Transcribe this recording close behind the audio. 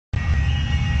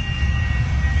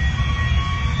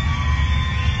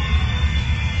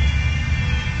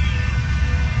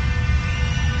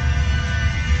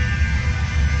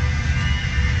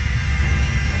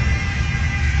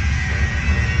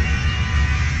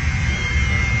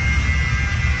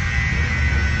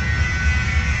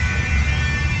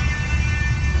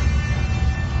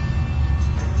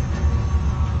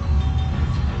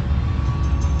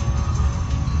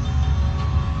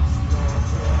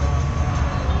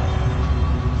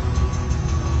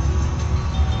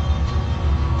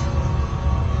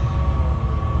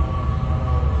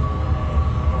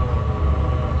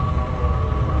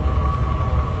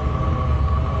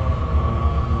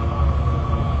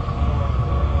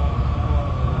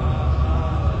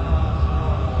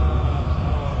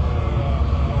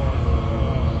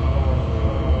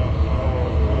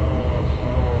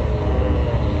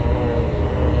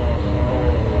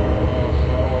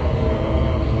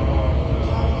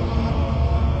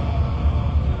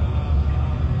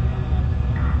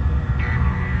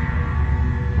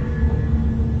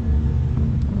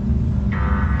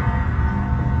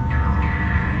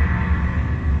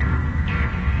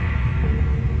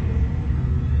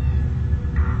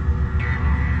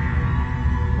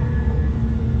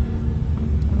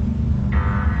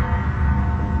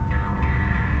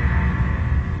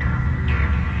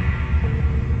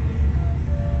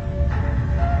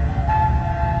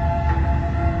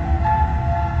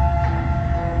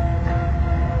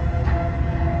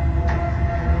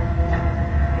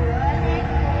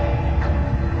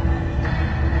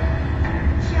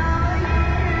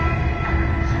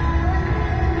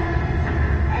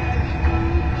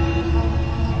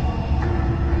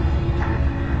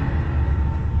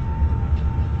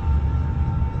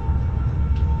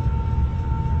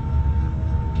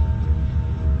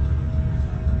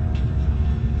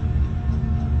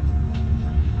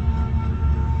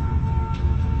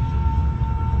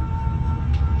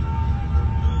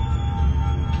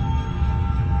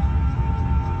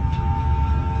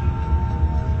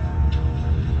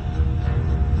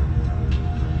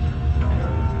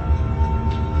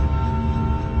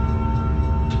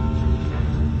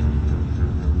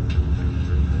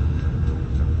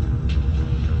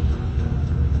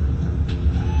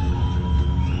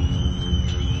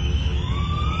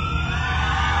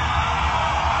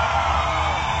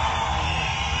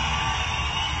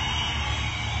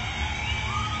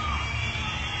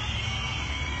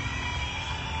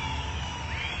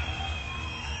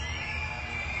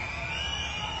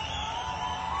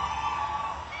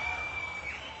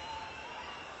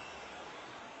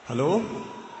Hallo?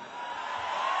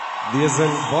 Wir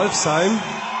sind Wolfsheim.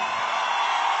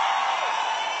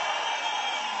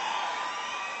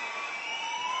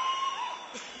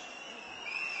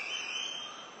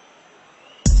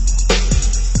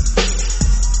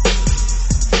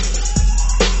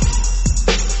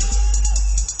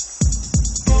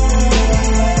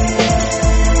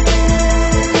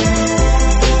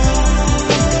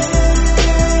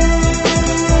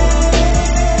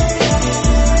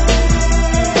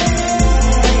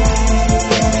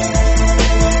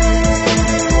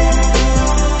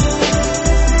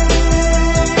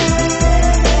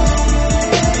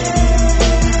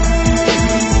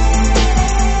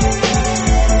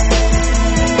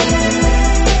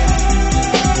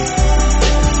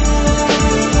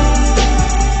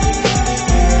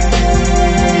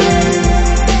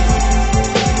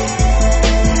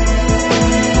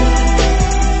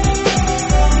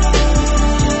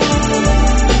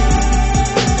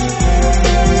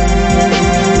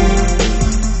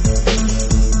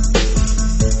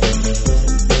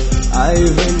 I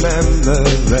remember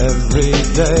every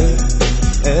day,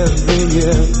 every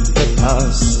year that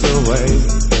passed away,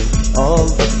 all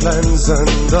the plans and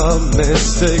the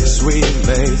mistakes we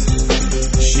made.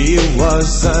 She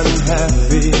was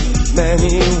unhappy,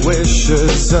 many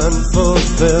wishes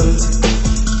unfulfilled.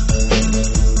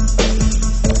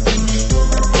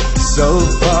 So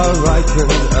far I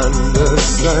can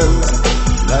understand,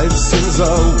 life seems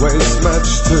always much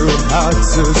too hard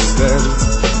to stand.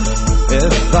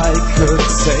 If I could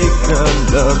take a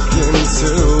look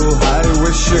into, I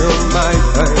wish you my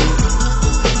pain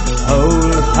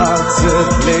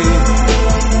wholeheartedly.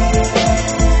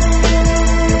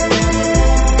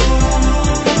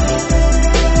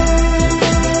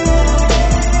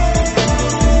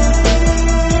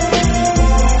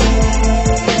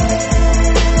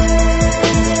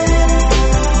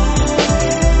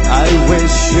 I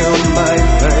wish you my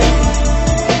pain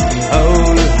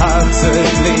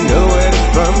wholeheartedly, knew it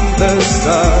from the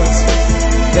start.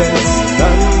 It's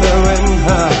thunder in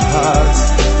her heart,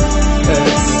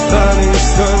 it's burning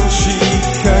sun she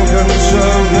can't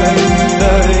control it,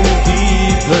 burning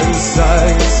deep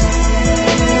inside,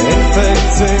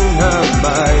 infecting her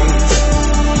mind.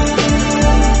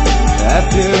 Have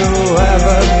you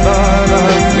ever thought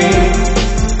of me?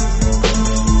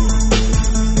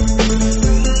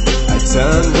 I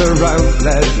turned around,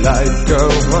 let life go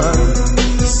on.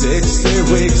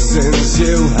 60 weeks since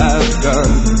you have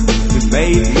gone. You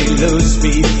made me lose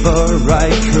before I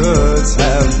could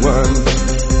have won.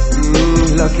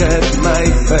 Look at my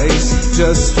face,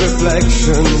 just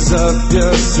reflections of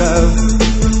yourself.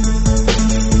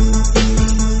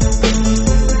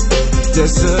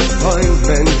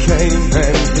 Disappointment came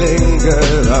and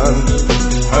lingered on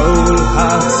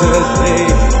wholeheartedly.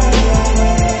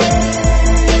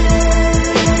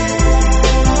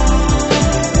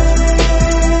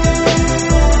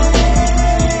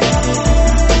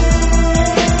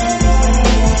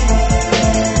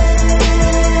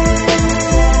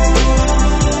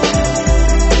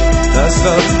 Of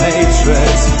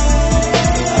hatred,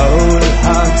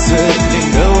 wholeheartedly,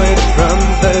 knew it from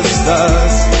the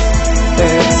start.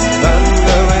 It's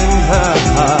thunder in her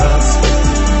heart,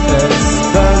 it's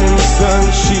burning strong,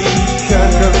 she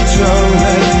can't control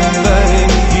it,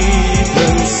 burning deep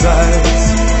inside,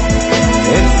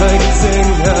 infecting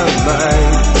her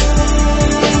mind.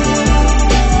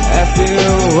 Have you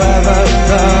ever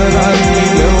thought of me?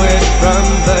 Knew it from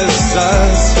the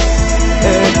start.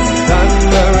 It's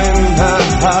thunder in her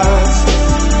heart,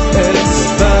 it's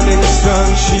burning strong,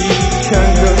 she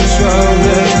can't control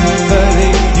it,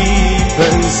 burning deep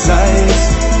inside,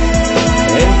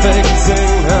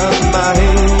 infecting her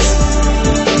mind.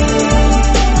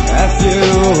 Have you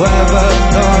ever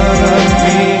thought of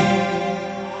me?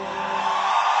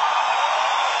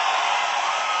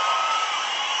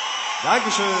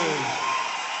 Dankeschön.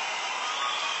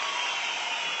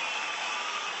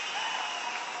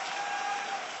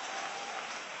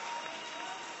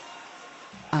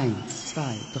 Eins,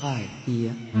 zwei, drei,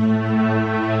 vier.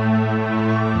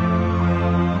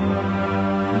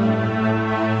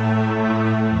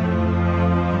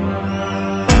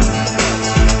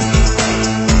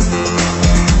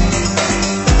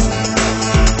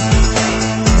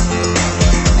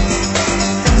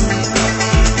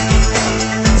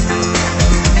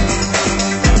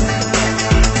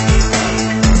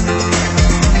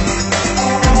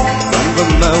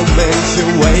 You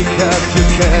wake up, you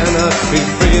cannot be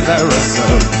free. There are so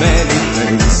many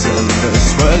things in this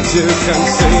world you can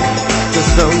see.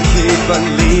 Just don't keep on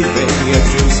leaving your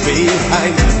dreams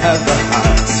behind. Have a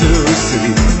heart to see.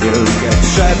 You get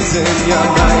trapped in your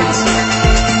mind.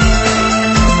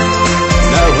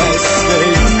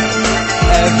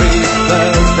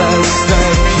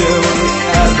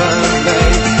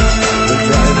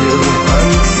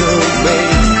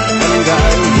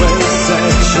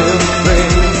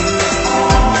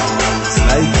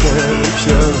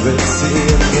 purity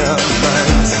in your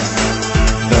mind.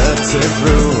 Furtive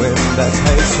ruin that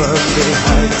hides from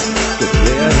behind. To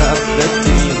clear up the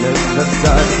demon that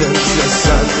darkens your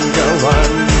sun.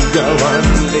 Go on,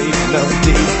 leave no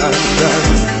deed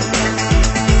undone.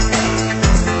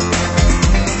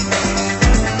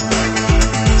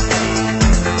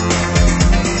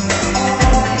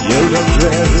 You don't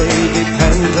really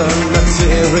depend on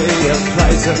material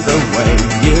price, and the way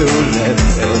you live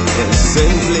it is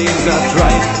simply not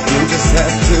right. You just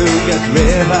have to get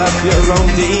rid of your own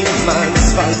demons,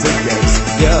 fight against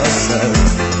yourself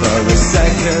for a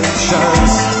second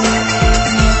chance.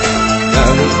 No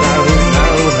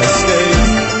escape.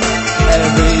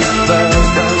 Every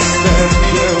further step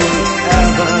you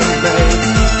ever make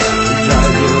will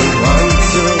drive you on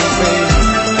to me,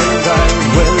 and I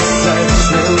will set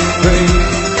you free.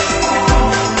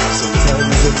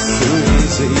 Sometimes it's too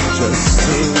easy just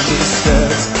to be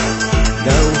scared.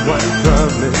 No one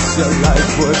promised your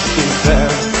life would be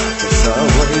fair. There's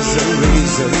always a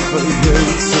reason for you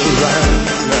to run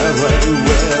away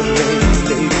with me.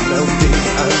 Leave no deed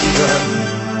undone.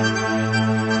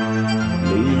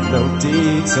 Leave no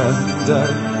deeds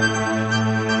undone.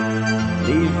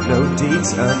 Leave no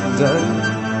deeds undone.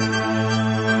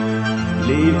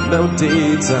 Leave no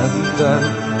deeds undone.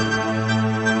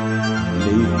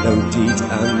 Leave no deed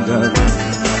undone.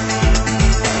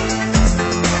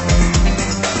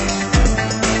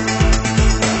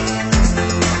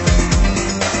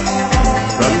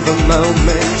 The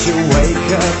moment you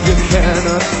wake up, you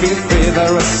cannot be free.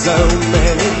 There are so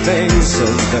many things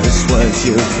in this world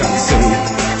you can see.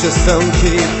 Just don't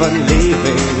keep on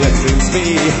leaving your dreams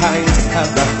behind.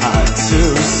 Have the heart to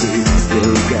see.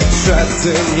 You get trapped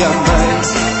in your mind.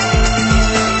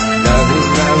 No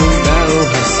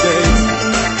escape.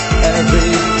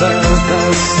 Every further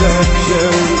step you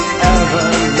ever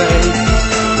make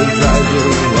will drive you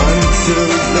on to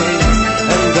me,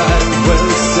 and I will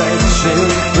set you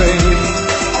free.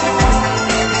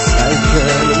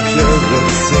 Sacred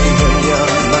impurity in your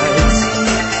mind.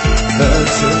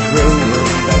 Furtive ruin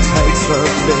that hides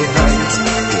from behind.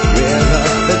 Get rid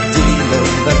of the demon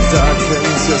that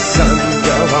darkens your sun.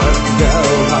 Go on,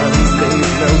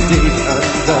 leave no deed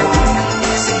undone.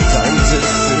 Sometimes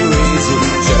it's too easy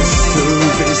just to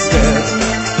be scared.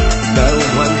 No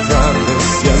one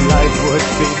promised your life would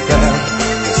be fair.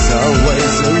 There's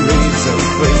always a reason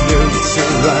for you to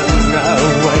run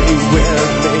away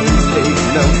with me. Leave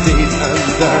no deed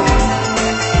undone.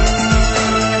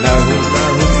 No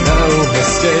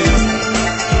escape.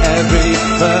 Every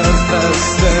further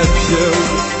step you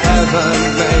ever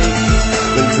make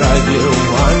will drive you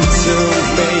on to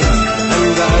me,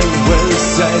 and I will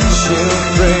set you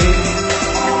free.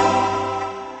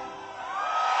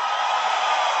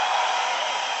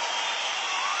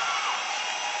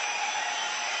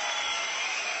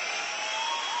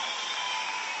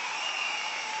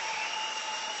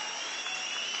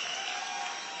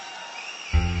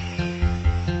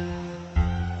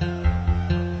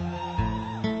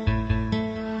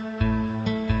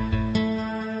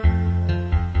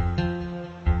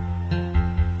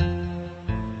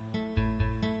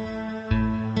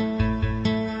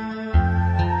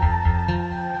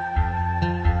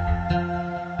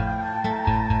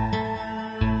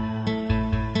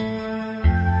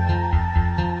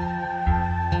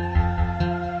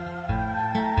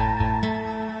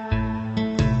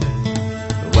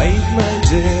 Wait, my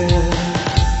dear,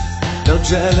 no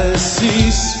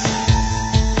jealousies.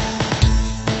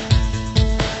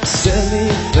 Silly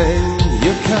thing,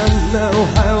 you can't know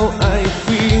how I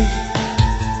feel.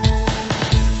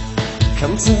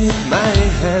 Come take my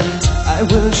hand, I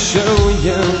will show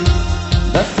you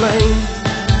the flame.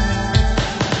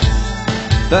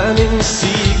 Burning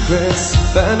secrets,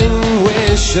 burning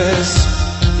wishes,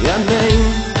 your name.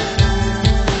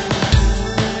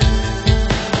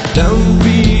 Don't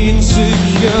be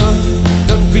insecure,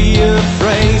 don't be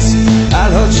afraid.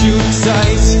 I'll hold you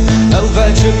tight. Oh,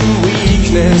 virgin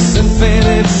weakness,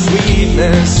 infinite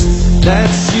sweetness,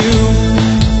 that's you.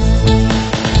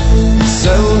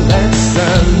 So let's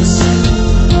dance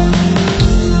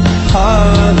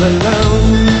all alone.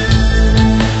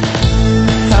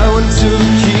 I want to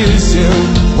kiss you,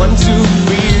 want to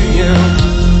feel you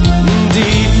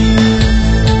deep,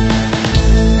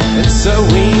 and so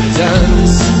we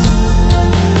dance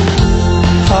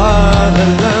all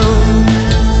alone.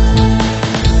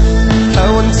 I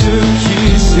want to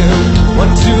kiss you,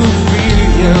 want to feel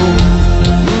you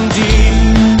deep.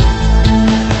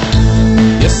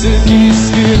 Your silky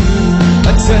skin,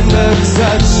 a tender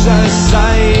touch, a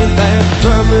sign that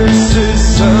promises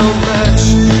so much.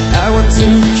 I want to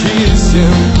kiss you,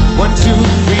 want to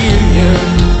feel you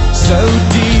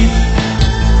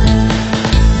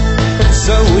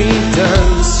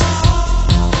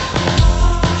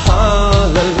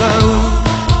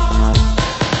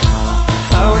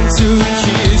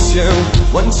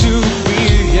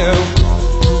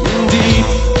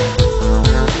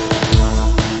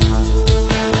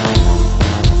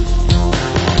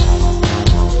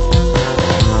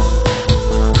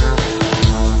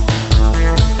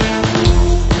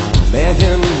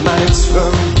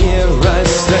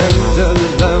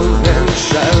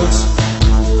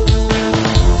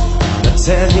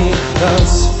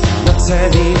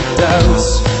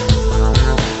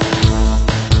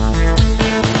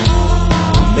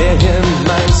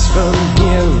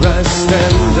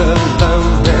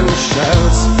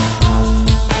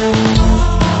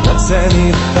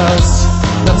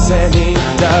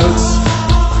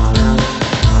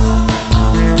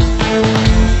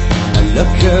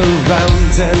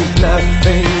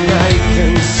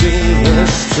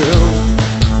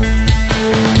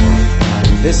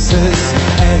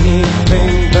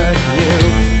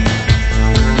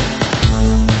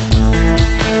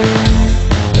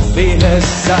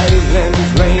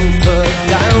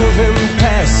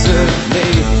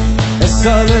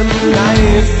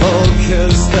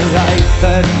focus the light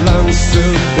that longs to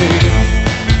be.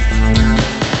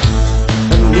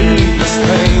 A needless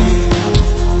pain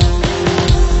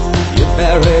you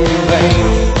bear in vain,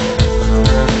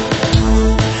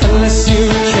 unless you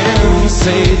can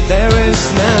say there is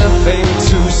nothing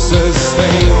to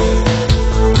sustain.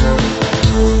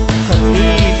 A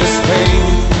needless pain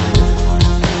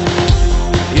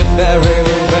you bear in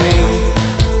vain,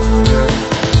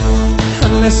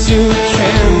 unless you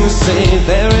can say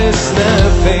there is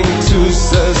nothing to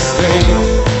sustain.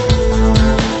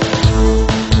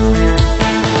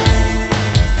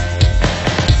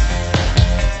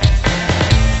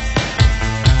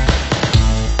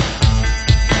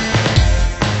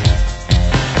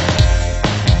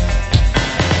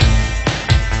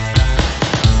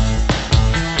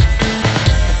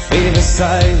 Feel the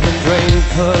silent rain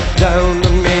put down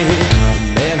on me. A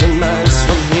million miles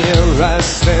from here I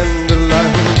stand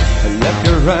alone. I look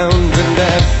around and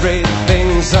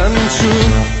everything's untrue.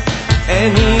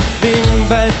 Anything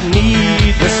but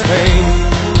needless pain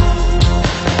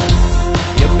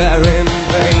you bear in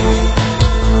vain,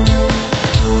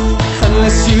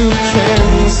 unless you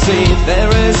can see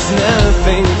there is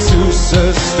nothing to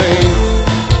sustain.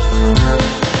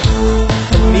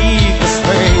 A needless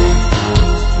pain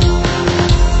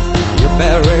you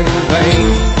bear in vain,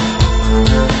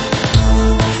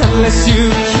 unless you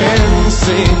can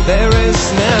see there is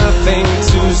nothing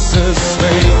to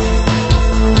sustain.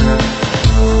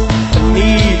 A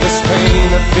needless pain,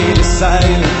 I feel the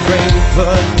silent rain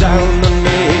put down on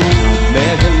me.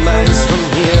 Million miles from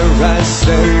here I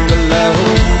stand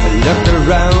alone. I look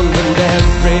around and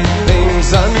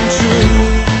everything's untrue.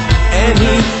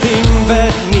 Anything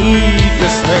but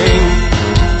needless pain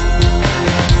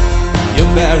you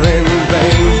bear in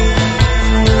vain,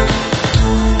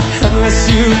 unless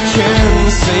you can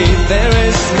see there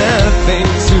is nothing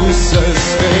to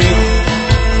sustain.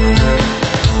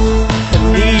 A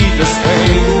needless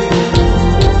pain.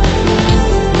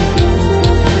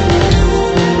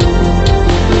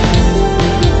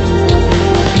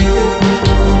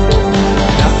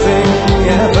 Nothing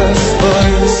ever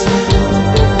spoils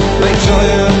my joy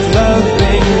of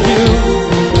loving you.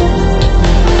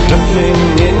 Looking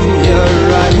in your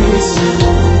eyes,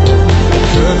 I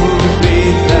couldn't be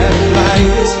that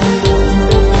blind,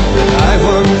 that I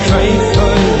won't crave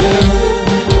for you,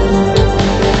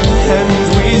 and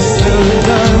we still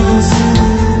dance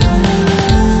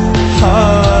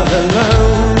all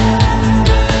alone.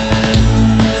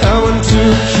 I want to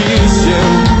kiss you,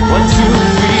 want to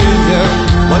feel you,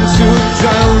 want to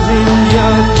drown in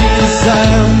your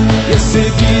desire. Your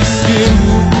silky skin,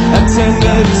 a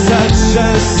tender touch, a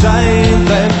sign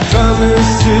that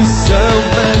promises so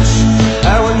much.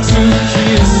 I want to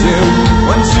kiss you,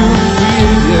 want to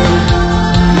feel you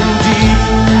deep.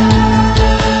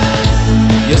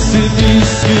 Your silky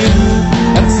skin,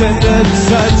 a tender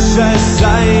touch, a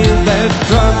sign that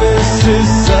promises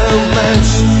so much.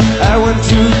 I want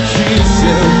to kiss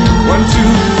you, want to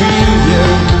feel you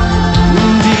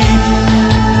deep.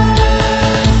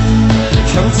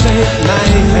 Come take my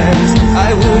hand,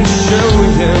 I will show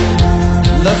you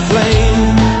the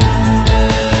flame.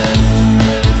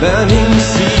 Burning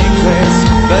secrets,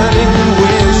 burning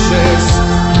wishes,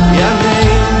 your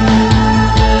name.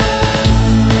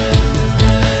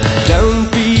 Don't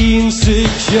be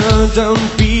insecure, don't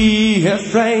be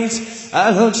afraid.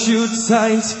 I'll hold you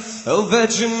tight, oh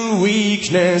virgin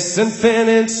weakness,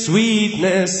 infinite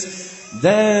sweetness.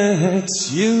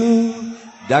 That's you.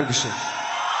 Dankeschön.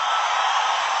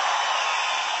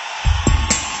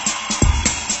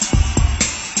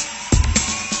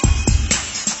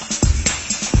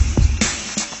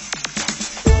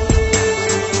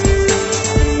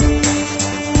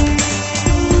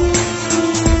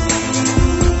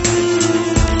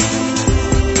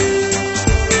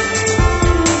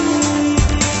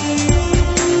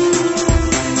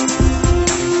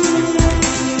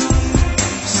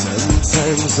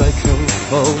 Sometimes I can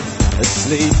fall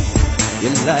asleep, you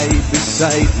lie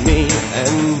beside me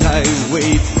and I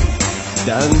weep.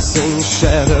 Dancing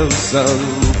shadows on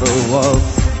the wall.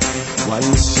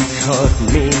 Once you caught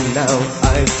me, now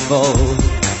I fall.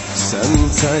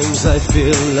 Sometimes I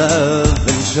feel love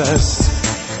and trust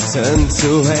turn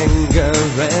to anger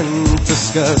and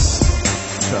disgust.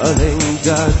 Crawling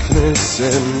darkness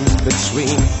in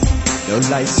between, no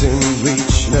light in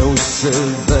reach, no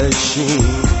silver sheen.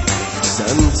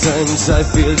 Sometimes I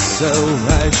feel so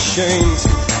ashamed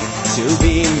to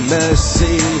be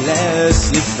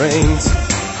mercilessly framed.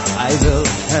 Idle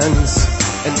hands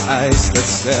and eyes that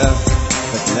stare,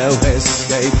 but no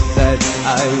escape that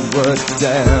I would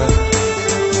dare.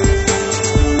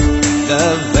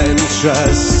 love and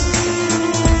trust,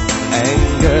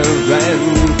 anger and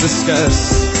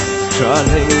disgust,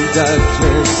 crawling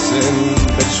darkness in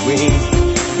between,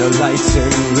 no light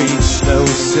in reach, no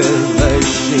silver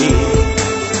sheen.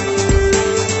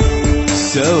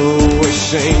 So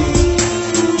ashamed,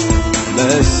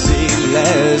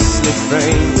 mercilessly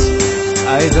framed,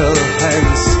 idle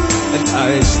hands and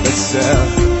eyes that stare,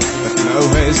 but no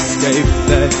escape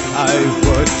that I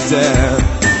would dare.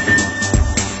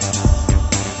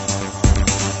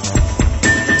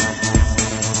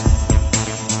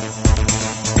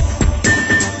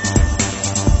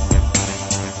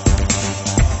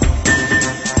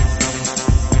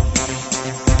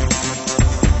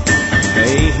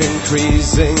 Pain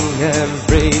increasing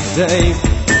every day,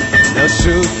 no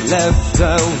truth left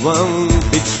I won't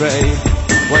betray.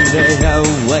 One day our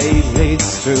way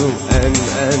leads to an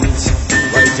end.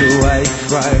 Why do I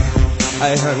cry?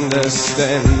 I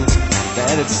understand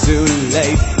that it's too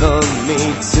late for me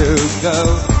to go.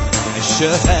 I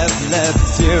should have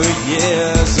left you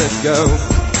years ago,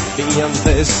 beyond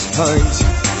this point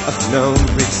of no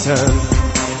return.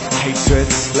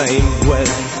 Hatred's flame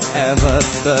will ever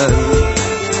burn.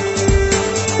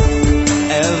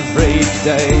 Every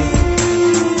day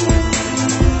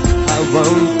I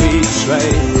won't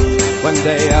betray. One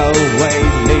day our way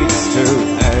leads to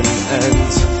an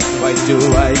end. Why do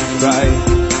I cry?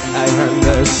 I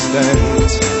understand.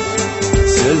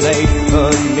 Too late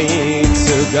for me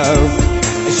to go.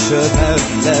 I should have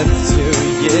left you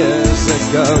years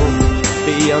ago,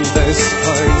 beyond this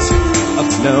point of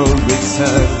no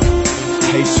return.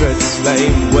 Hatred's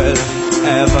flame will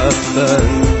ever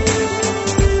burn.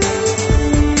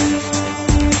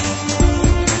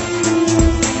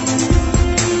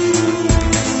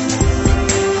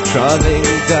 Crawling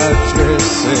darkness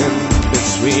in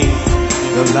between,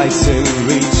 no light in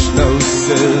reach, no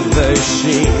silver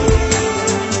sheen.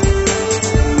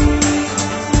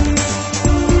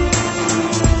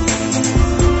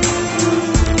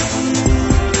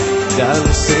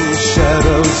 Dancing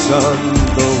shadows on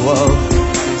the wall.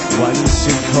 Once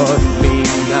you caught me,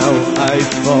 now I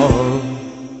fall.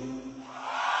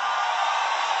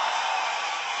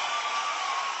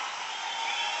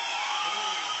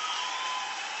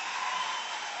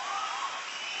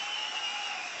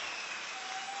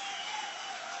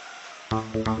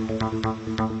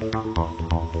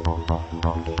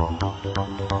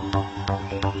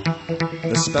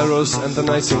 The Sparrows and the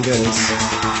Nightingales.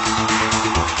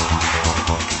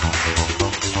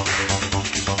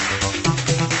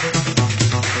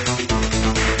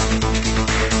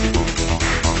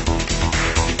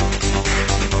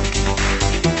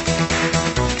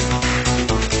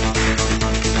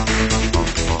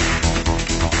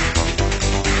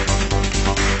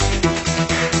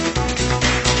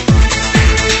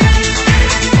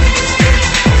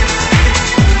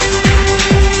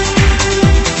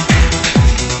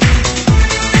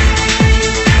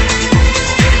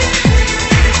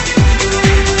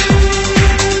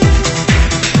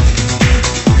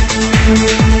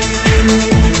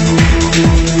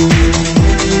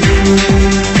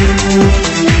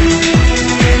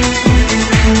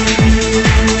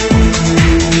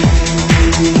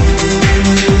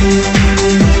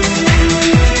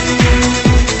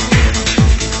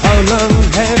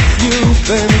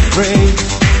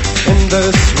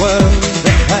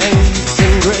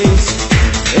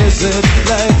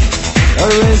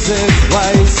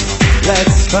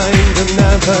 Let's find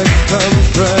another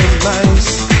compromise,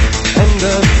 and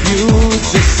a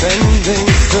future sending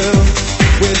still.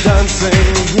 We're dancing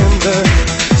in the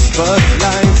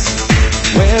spotlights.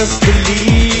 Where's the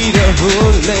leader who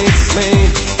leads me?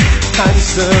 I'm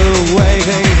still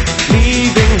waiting,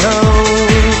 leaving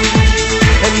home.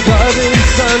 And God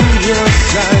is on your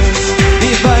side,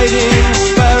 dividing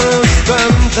sparrows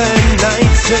from the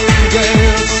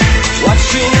nightingales,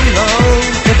 watching all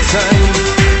the time,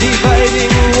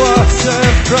 dividing water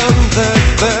from the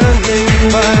burning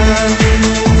fire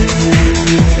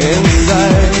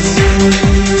inside.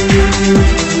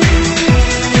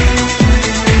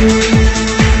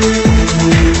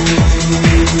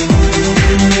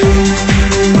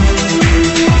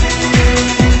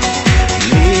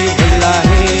 Leave a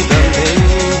light up in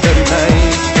the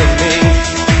night for me,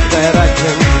 that I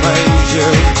can find you.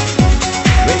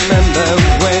 Remember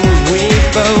when we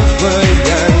both were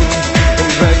young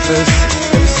and reckless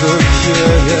and so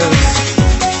curious.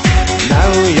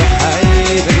 Now you're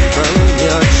hiding from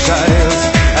your child,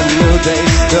 a new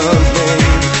day's dawning.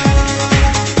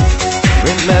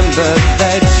 Remember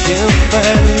that you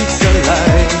felt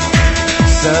alive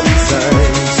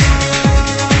sometimes,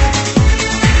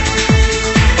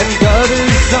 and God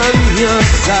is on your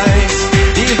side.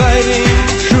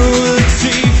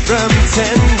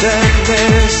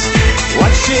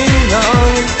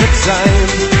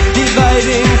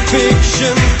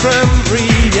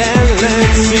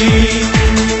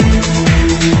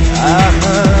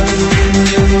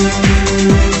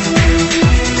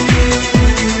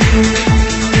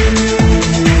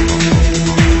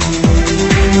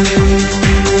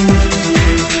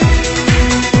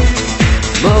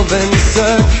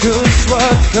 miracles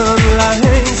work on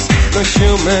lines, no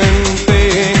human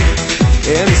being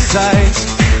inside.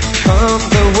 Calm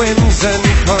the winds and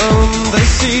calm the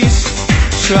seas.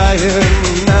 Try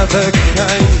another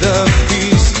kind of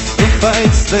peace. Who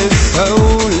fights this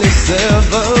holy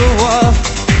civil war?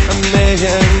 A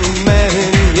million men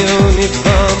in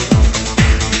uniform.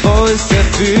 Wo ist der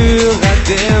Führer,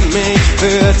 der mich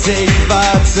führt? Ich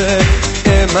warte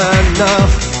immer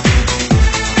noch.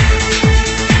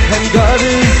 And God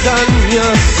is on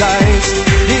your side,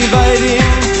 dividing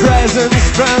presence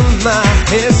from my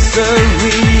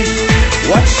history,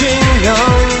 watching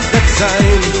all the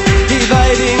time,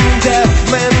 dividing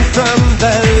deaf men from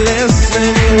the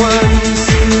listening ones.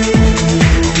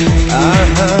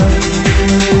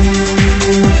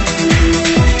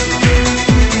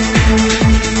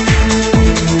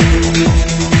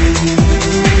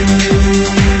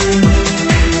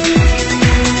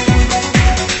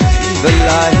 The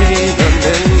light in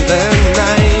the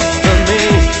night for me,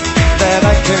 that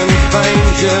I can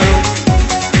find you.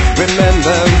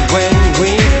 Remember when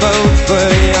we both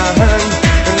were young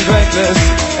and reckless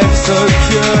and so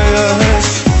curious.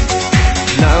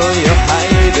 Now you're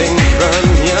hiding from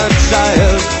your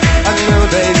child, I know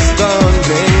they stoned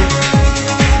me.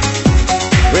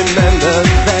 Remember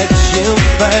that you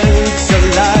felt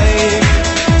alive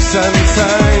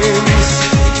sometimes.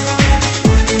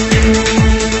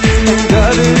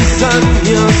 God is on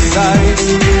your side,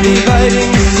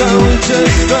 dividing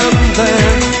soldiers from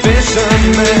their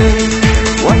fishermen,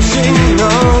 watching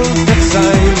all the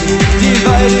time,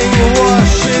 dividing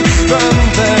warships from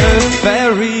their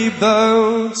ferry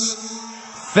boats.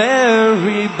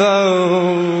 Ferry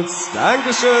boats.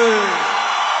 Dankeschön.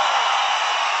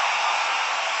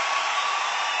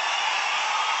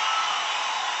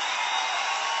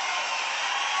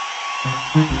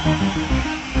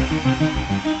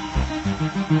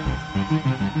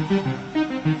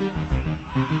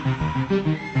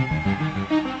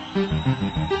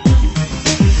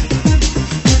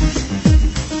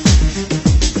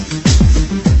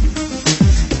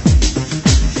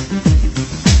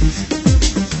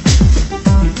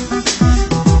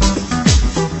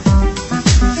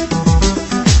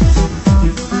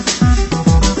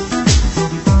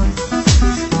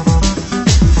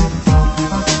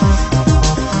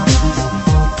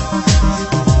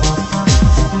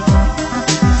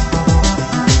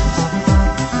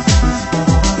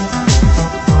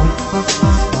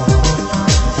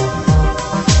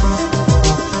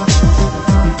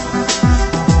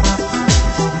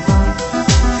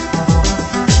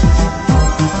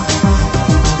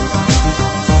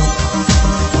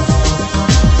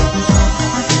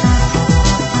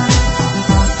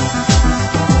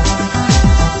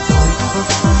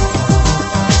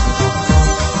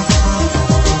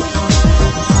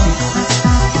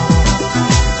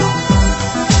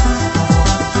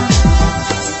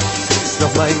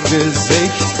 Mein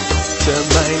Gesicht, für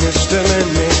meine Stimme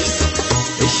nicht.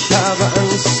 Ich habe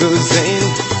Angst zu sehen,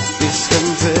 dies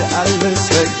könnte alles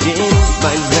vergehen.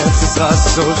 Mein Herz ist rast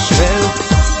so schnell,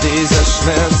 dieser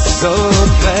Schmerz so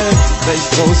grell. Welch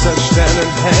großer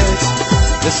Sternenheld,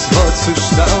 das Wort zu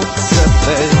Staub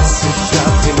zerfällt. Ich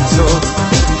hab den Tod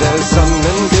der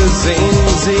Sonnen gesehen,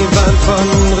 sie waren von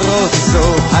Rot so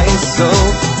heiß, so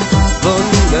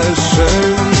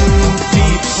wunderschön.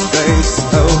 Deep Space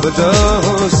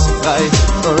Overdose, frei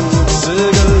und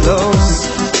zügellos.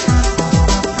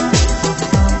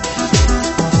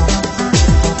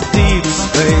 Deep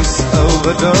Space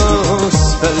Overdose,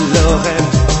 verloren,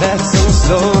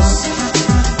 rettungslos.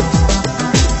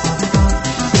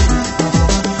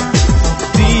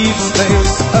 Deep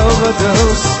Space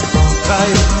Overdose,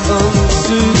 frei und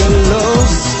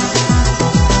zügellos.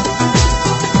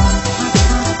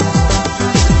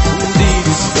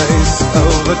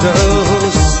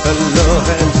 Overdose,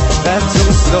 verloren,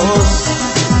 rettungslos.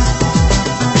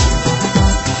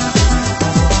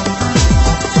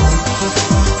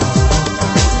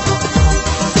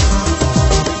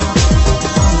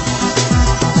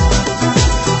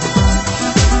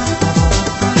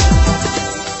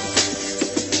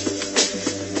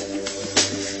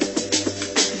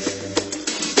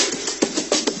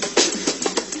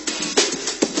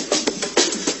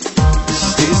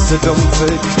 Dieser dumpfe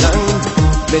Klang,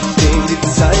 mit dem die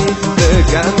Zeit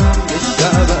begann. Ich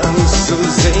habe Angst zu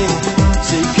sehen,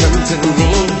 sie könnte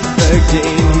nie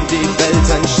vergehen. Die Welt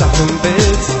ein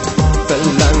Schattenbild,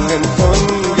 Verlangen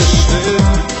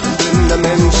ungestört. Blinder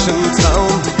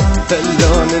Menschentraum,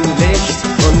 verloren in Licht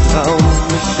und Raum.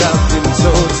 Ich hab den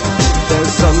Tod der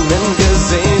Sonnen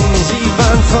gesehen. Sie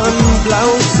waren von Blau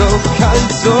so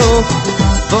kalt, so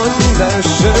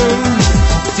wunderschön.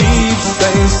 Deep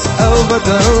Space Space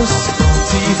Overdose,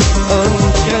 tief und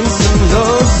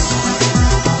grenzenlos.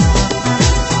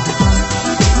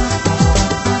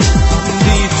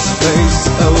 Deep Space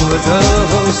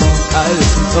Overdose,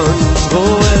 alt und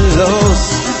ruhelos.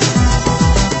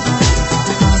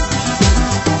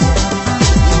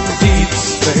 Deep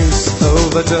Space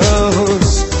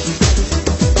Overdose.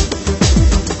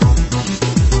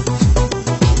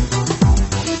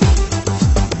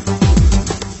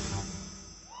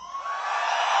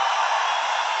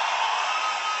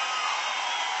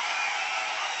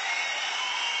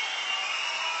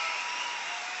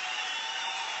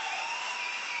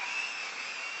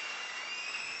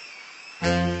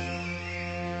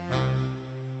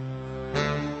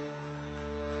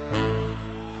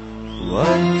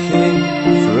 Walking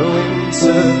through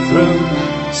winter, through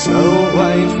snow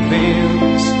white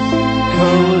fields,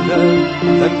 colder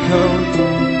than cold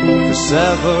for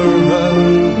several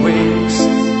weeks,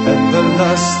 and the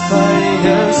lost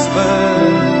fires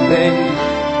burning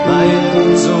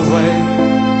miles away,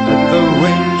 and the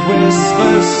wind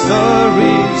whispers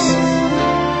stories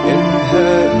in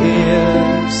her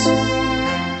ears.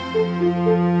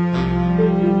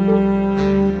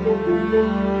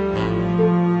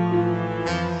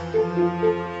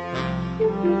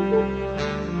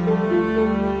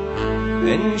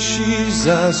 And she's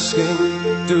asking,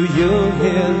 do you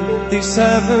hear these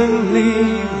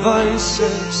heavenly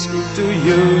voices? Do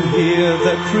you hear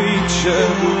the creature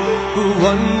who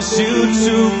wants you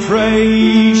to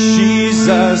pray? She's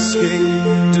asking,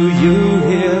 do you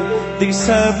hear these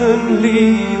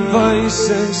heavenly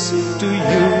voices? Do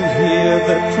you hear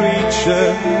the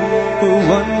creature who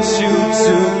wants you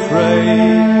to pray?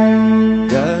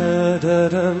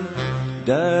 Da-da-dum,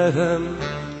 da-dum,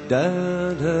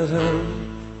 da-da-dum.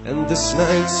 And this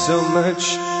night's so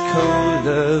much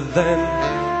colder than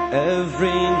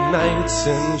every night,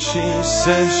 and she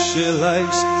says she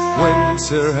likes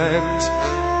winter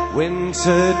and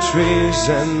winter trees,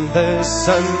 and the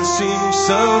sun seems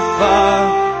so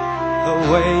far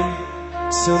away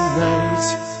tonight.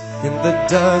 In the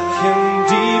dark and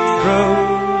deep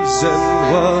frozen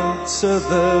water,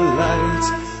 the light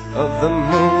of the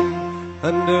moon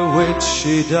under which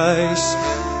she dies,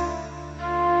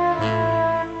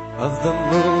 of the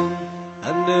moon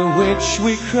under which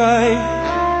we cry.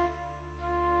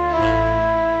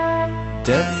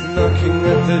 Death knocking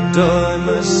at the door, I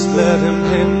must let him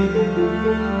in.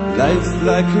 Life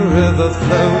like a river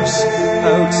flows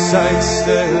outside,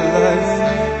 still life.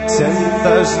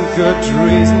 10,000 good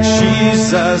reasons.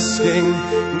 She's asking,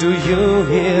 do you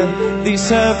hear these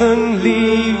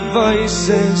heavenly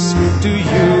voices? Do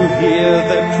you hear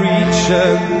the preacher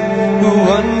who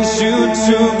wants you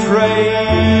to pray?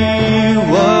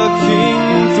 Walking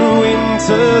through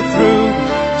winter, through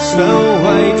snow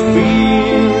white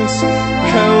fields,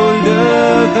 colder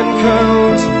than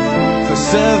cold for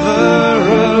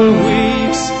several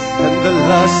weeks, and the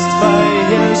lost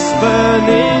fires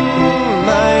burning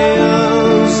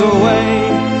miles away,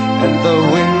 and the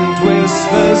wind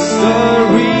whispers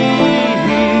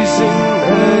stories in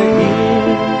her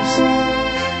ears.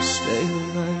 Stay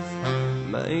alive,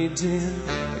 my dear,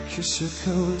 I kiss your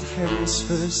cold hands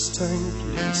first time.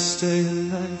 Please stay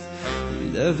alive,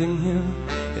 I'm loving you,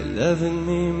 you're loving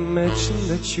me. Imagine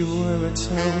that you were at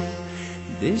home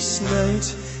this night.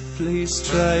 Please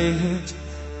try it,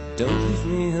 don't leave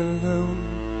me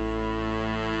alone.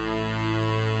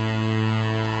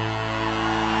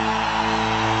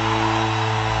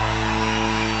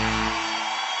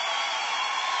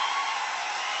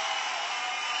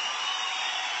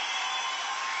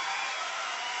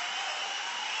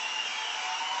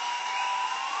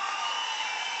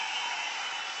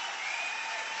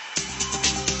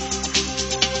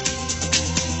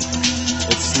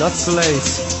 It's not so late.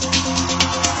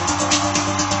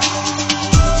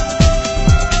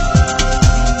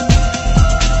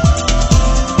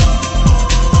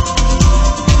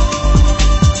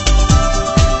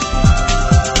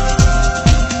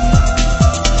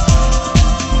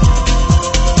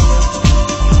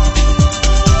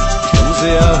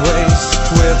 Clumsy our ways,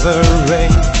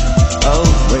 quivering,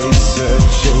 always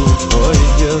searching for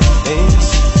your things.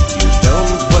 You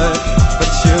don't work,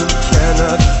 but you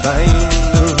cannot find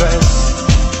the rest,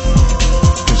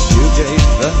 'cause you gave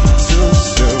up too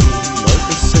soon.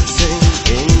 Like sitting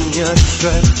in your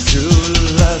trap, two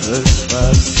lovers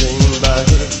passing by.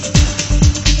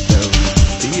 Don't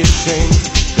be ashamed,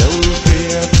 don't be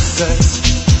upset.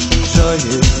 Enjoy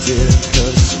it, dear,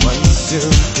 'cause once you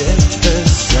did the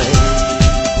same.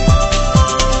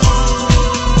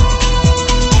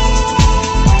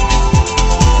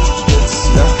 It's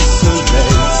not so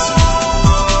late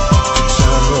to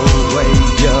charm away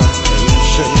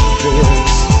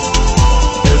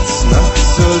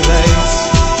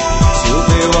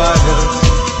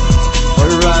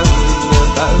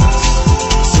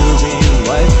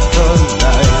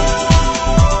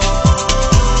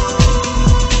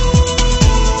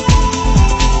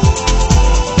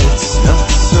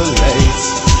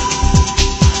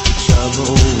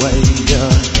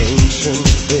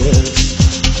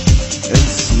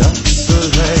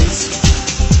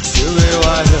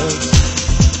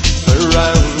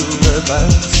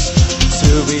bounce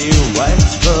to be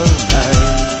white for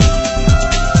life.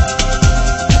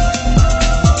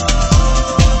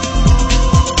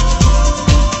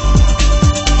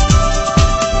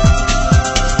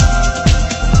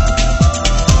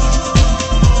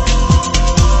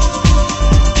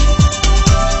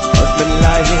 I've been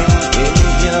lying in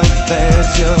your bed,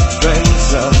 your friends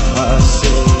are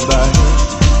passing by.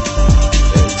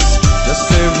 It's just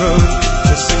a room,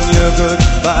 kissing you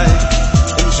goodbye.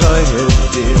 Enjoy it,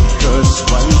 dear, 'cause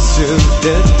once you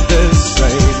did the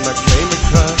same, I came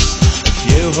across a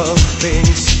few of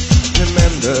things,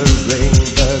 remembering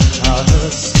the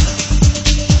past.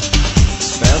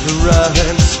 Spare the rug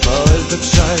and spoil the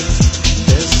child.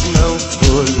 There's no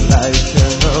fool like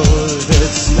an old.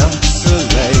 It's not too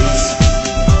late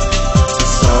to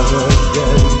start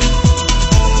again.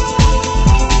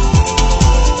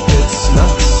 It's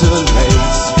not too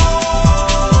late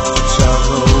to chop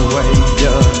away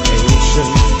your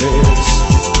ancient fears.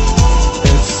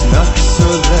 It's not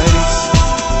too late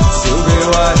to be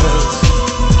wild,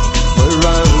 but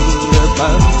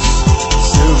roundabout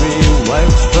to be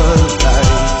wild for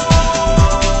life.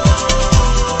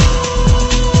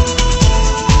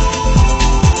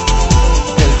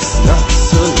 It's not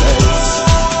too late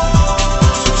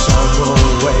to chop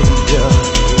away your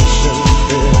ancient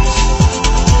fears.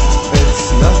 It's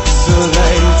not too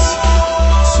late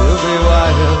to be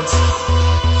wild,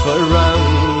 for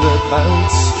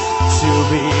roundabouts to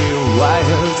be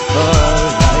wild for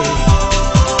life.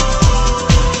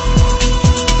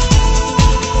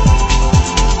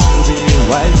 To be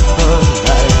wild for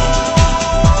life.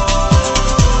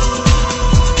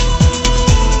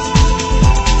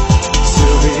 To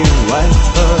be wild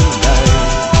for life.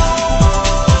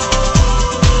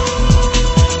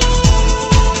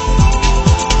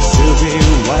 To be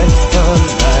wild for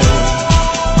life.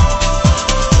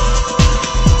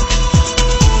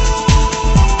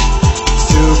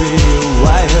 To be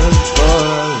wild for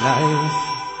life.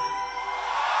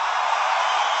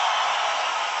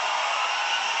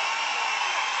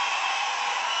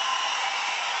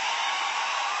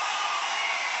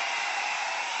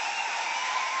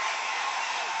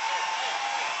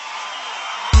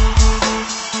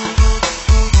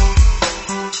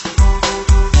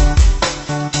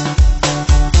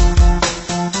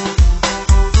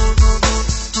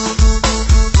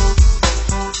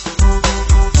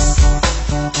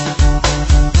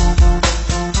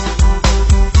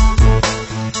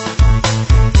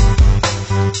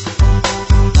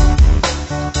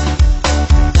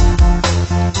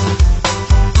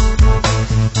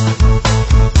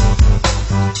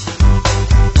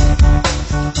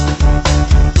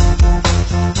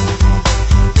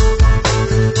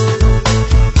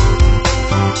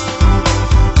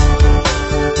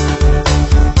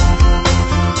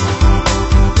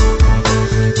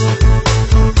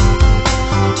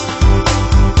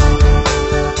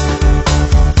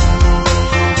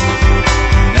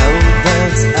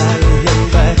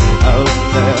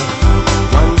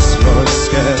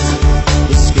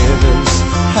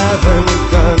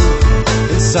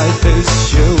 Inside this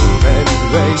human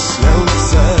race, no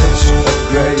touch of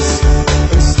grace.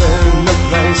 Is there no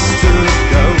place to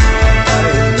go? I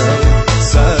know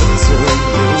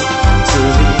certainly to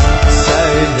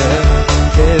say that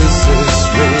this is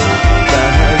real.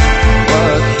 Bad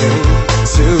working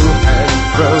to and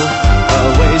fro,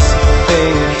 always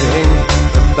thinking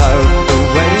about the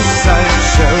ways I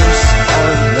chose. I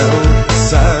know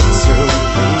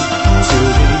certainly to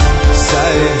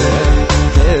say that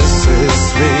this is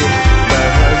real.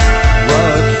 Bad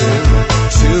working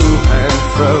to and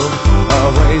fro,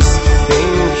 always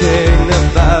thinking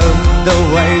about the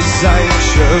ways I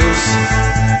chose.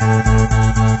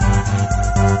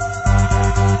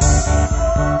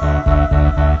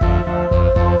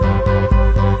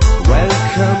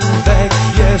 Welcome back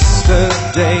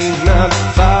yesterday, not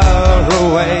far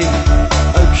away.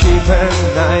 I'll keep an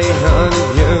eye on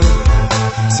you.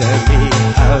 Tell me,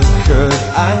 how could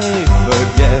I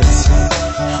forget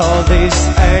all these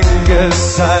angers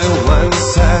I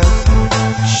once had?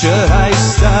 Should I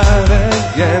start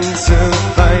again to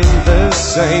find the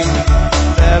same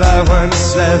that I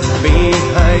once left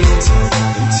behind?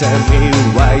 And tell me,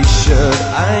 why should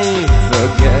I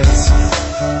forget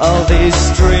all these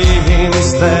dreams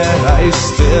that I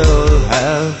still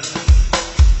have?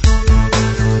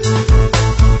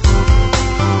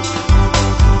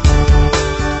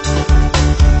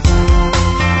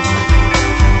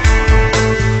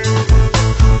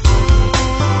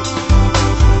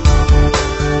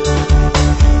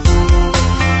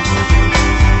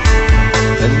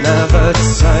 Another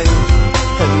time,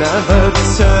 another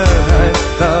turn, I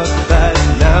thought that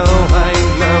now I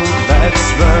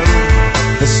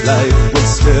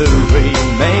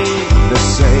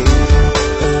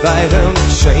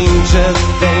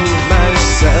imagining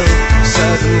myself.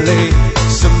 Suddenly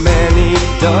so many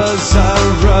doors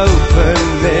are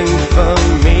opening for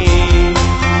me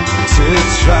to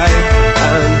try.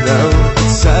 I know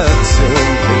it's up to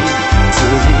me to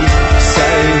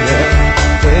decide that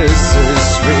this is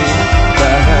real,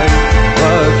 but I'm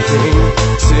walking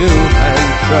to and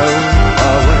fro,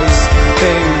 always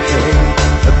thinking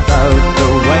about the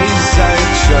ways I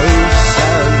chose.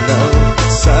 I know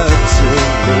it's up to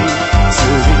me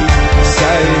to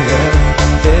decide that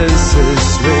this is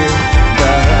real,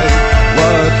 but I'm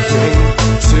walking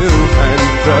to and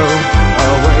fro,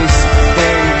 always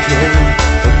thinking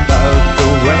about the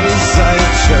ways I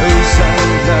chose. I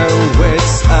know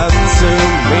it's up to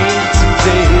me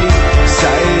to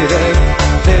decide if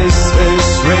this is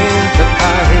real, but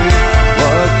I'm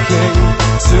walking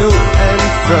to and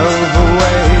fro,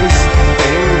 always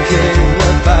thinking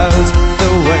about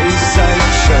the ways I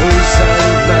chose. I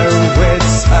know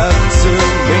it's up to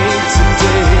me to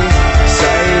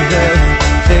decide if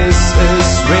this is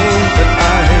real, but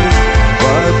I'm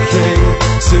walking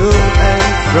to and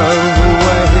fro,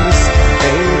 always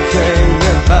thinking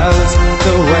about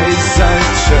the ways I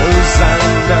chose. I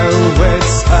know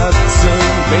it's up to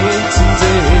me to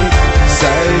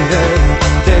decide if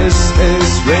this is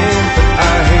real, but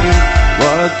I'm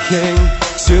walking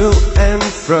to and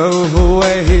fro,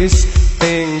 always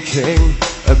thinking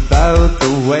about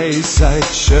the ways I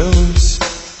chose.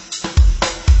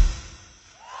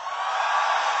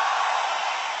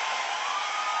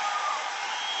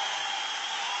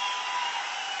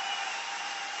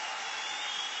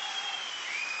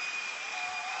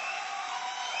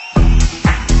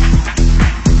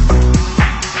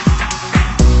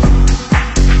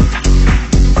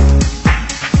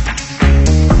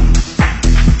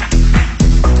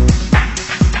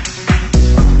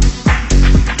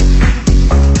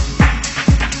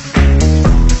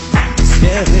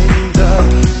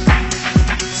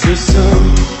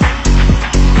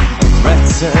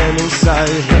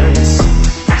 Silence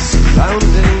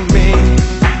surrounding me.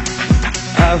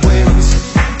 A wind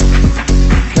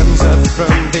comes up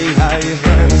from the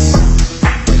islands.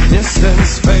 The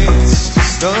distance fades to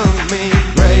stormy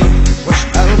gray,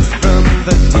 washed out from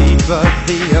the deep of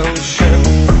the ocean.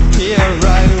 Here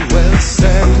I will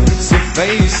stand to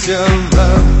face your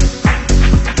love,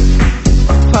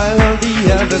 while all the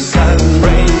others have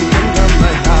rain on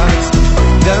my heart.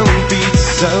 Don't beat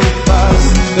so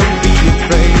fast, don't be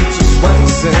afraid, just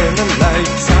once in a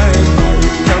lifetime.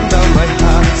 Calm down my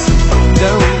heart,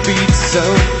 don't beat so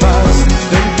fast,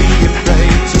 don't be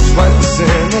afraid, just once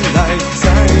in a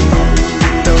lifetime.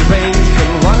 The rain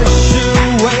can wash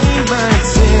away my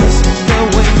tears, the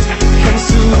wind can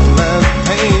soothe my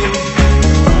pain.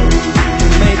 You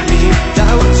made me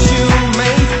doubt, you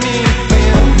made me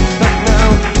fear, but now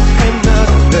I'm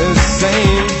not the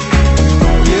same.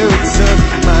 You took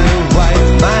my wife,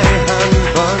 my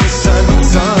unborn son,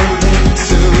 turned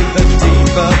into the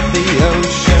deep of the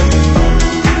ocean.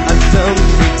 I don't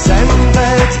pretend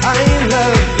that I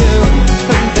love you,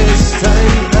 and this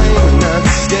time I'm not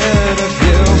scared of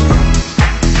you.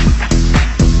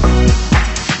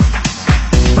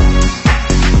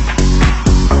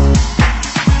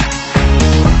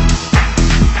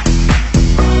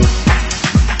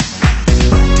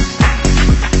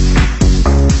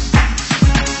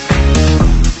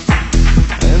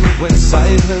 When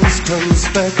silence comes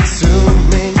back to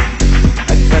me,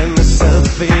 I find myself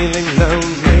feeling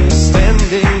lonely,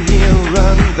 standing here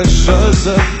on the shores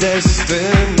of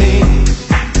destiny.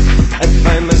 I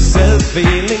find myself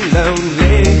feeling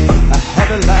lonely. I had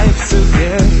a life to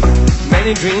give,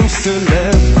 many dreams to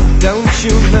live. Don't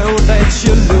you know that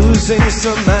you're losing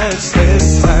so much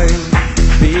this time?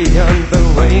 Beyond the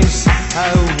waves, I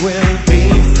will be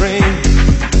free,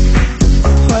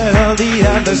 while all the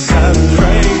others are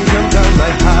praying. Come down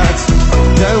my heart,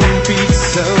 don't beat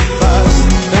so fast,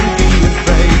 don't be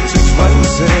afraid, just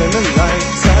once in a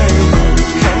lifetime.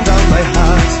 Come down my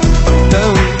heart,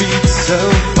 don't beat so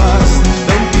fast,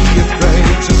 don't be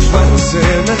afraid, just once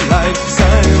in a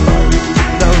lifetime.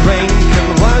 The rain can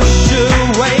wash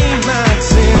away my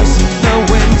tears, the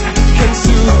wind can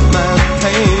soothe my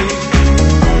pain.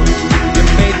 You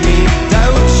made me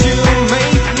doubt, you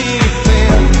made me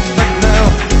fear, but now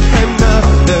I'm not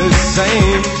the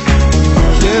same.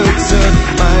 You took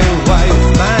my wife,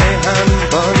 my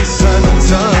unborn son,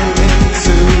 turned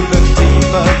into the deep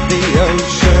of the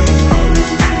ocean.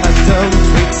 I don't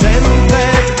pretend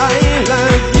that I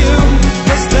love you,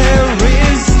 'cause there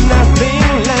is nothing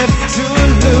left to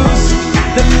lose.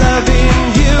 The love in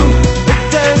you, it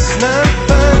does not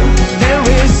burn. There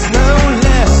is no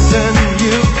lesson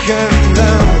you can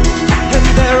learn, and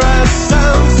there are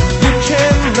sounds you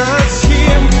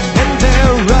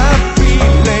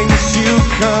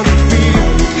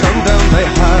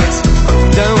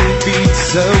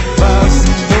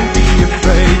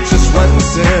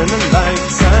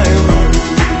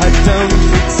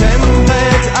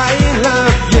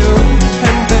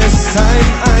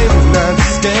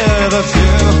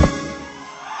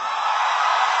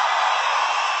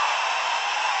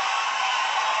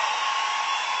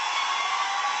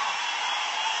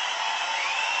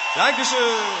Dankeschön.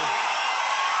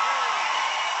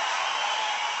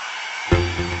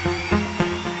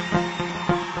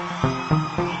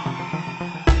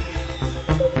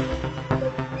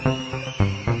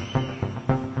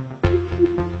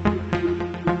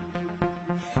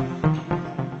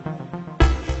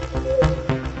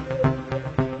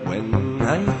 When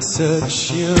I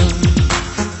touch you,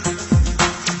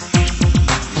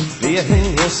 feel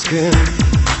in your skin.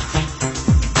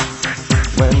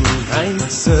 When I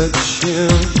touch you,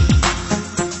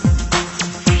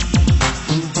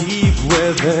 deep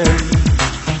within,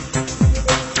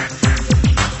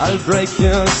 I'll break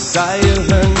your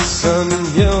silence on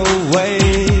your way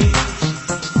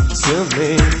to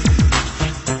me.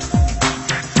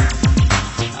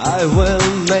 I will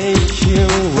make you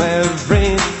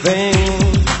everything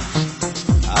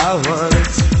I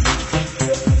want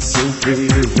to be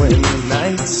when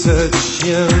I touch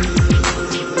you.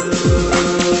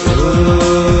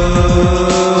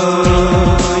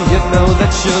 You know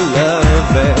that you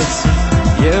love it,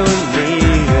 you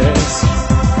need it.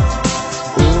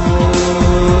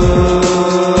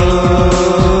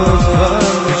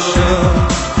 For sure.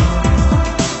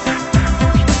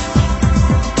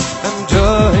 I'm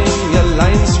drawing your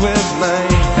lines with my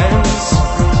hands.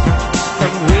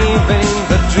 I'm weaving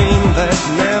the dream that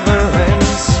never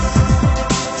ends.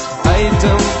 I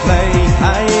don't play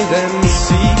hide and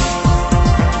seek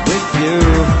with you,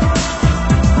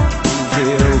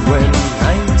 dear, when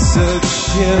I touch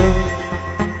you.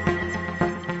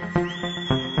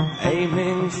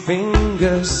 Aiming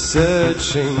fingers,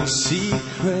 searching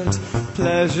secret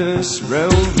pleasures,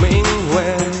 roaming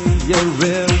where your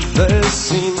river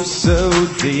seems so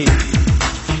deep.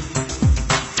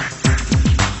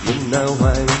 You know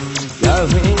I'm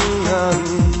going on,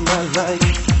 I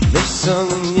like the song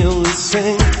you'll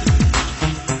sing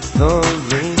for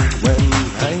me when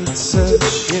I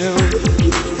touch you.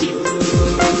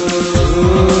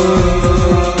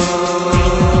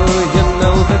 You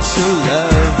know that you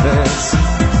love it,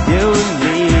 you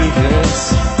need it.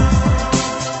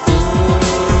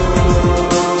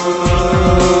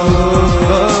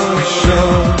 For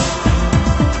sure.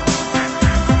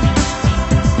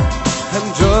 I'm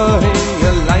drawing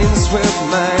your lines with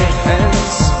my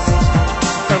hands.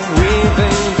 I'm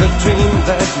weaving the dream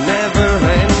that never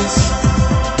ends.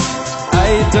 I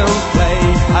don't play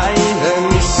hide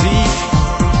and seek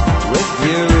with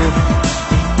you,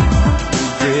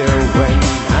 dear, when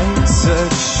I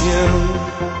touch you.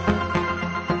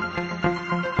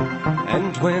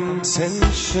 And when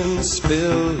tension's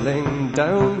spilling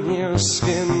down your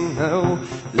skin, oh,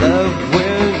 love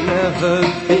will never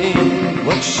be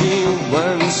what she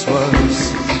once was.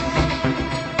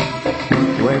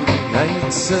 When I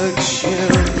touch you,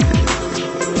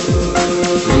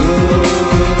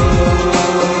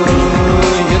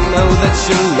 you know that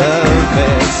you love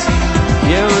it,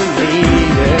 you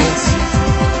need it.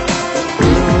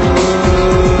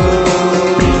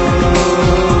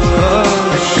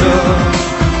 For sure.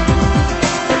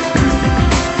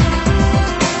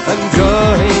 I'm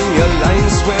drawing your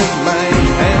lines with my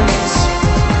hands.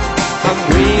 I'm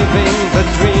weaving the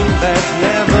dream that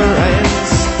never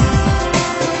ends.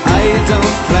 I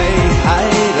don't play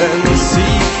hide and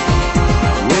seek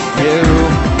with you,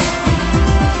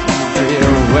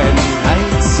 dear, when I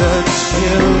touch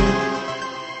you.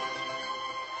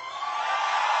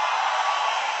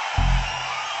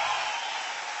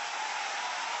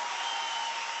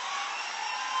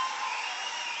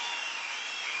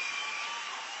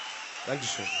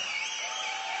 Dankeschön.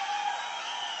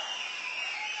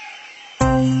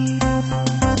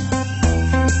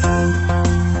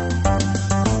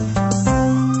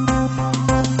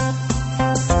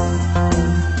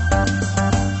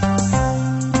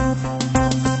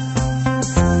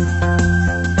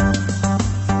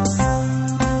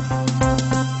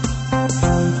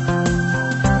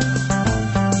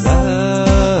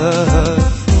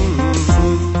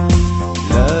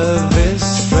 Love is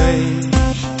strange.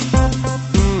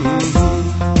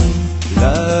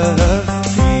 Love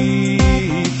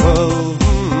people.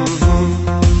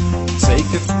 Take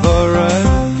it for a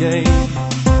game.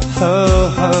 Oh,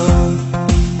 oh,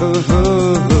 oh,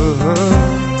 oh, oh.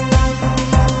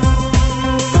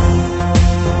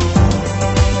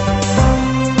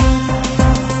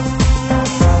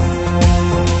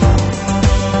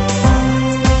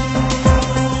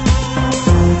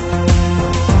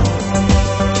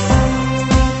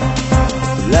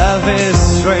 Love is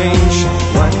strange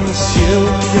once you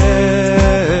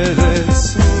get it.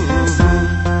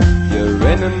 You're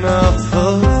in an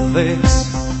awful fix.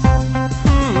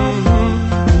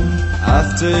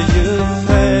 After you've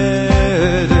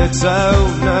had it, it.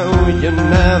 Oh no, you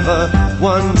never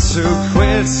want to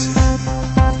quit.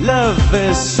 Love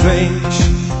is strange.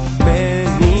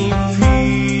 Many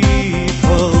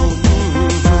people,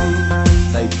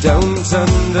 they don't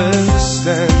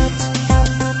understand.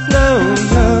 No,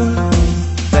 no,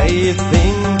 they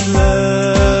think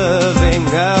loving,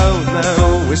 oh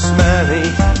no, is money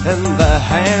in the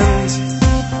hand.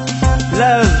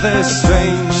 Love is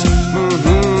strange.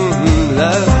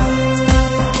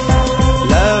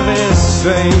 Love is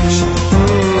strange.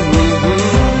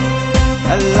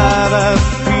 A lot of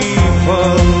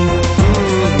people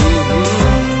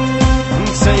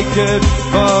take it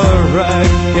for a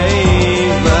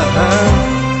game.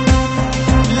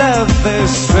 Love is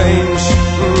strange.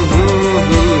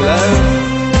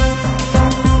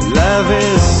 Love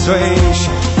is strange.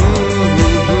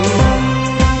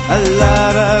 A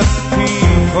lot of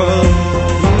people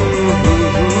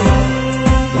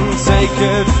take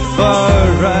it for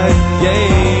a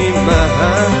game.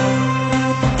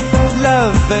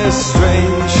 Love is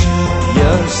strange.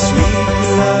 Your sweet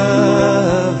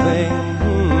loving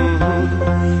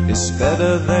is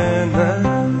better than a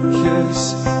kiss.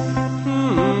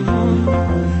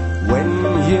 When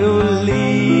you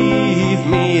leave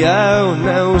me, oh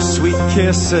no, sweet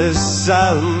kisses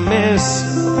I'll miss.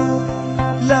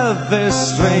 Love is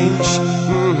strange.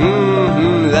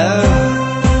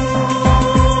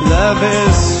 Love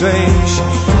is strange.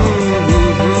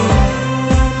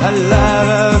 A lot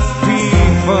of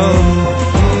people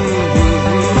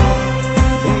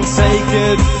take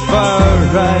it for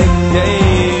a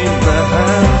game.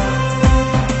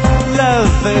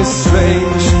 Love is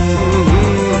strange.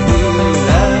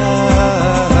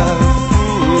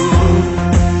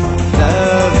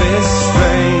 Love is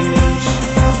strange.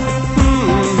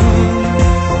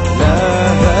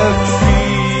 Love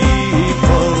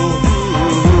people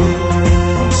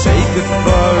take it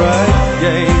for a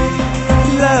game.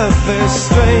 Love is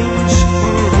strange.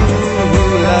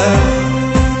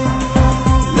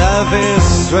 Love is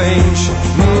strange.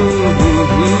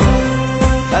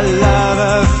 A lot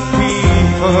of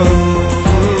people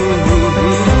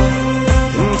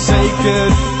take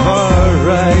it for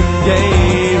a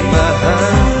game.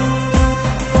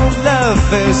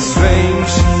 Love is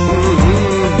strange.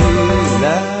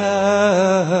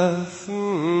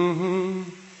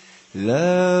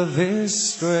 Love is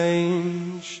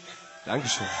strange.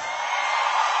 Dankeschön.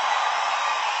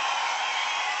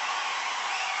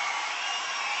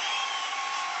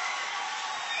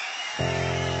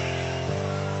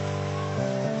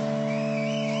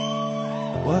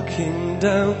 Walking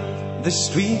down the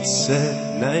streets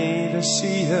at night, I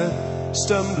see her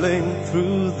stumbling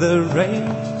through the rain.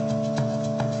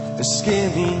 A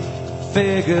skinny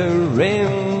figure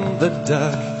in the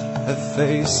dark, her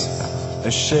face a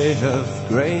shade of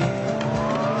grey.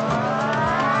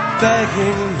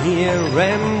 Begging here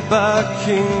and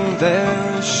barking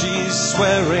there, she's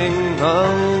swearing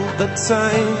all the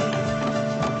time.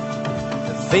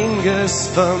 Fingers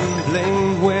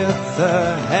fumbling with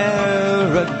her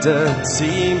hair, a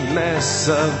dirty mess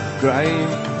of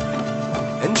grime.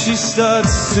 And she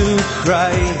starts to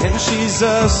cry, and she's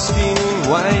asking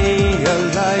why her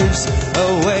life's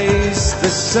always the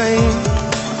same.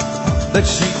 But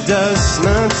she does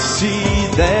not see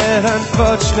that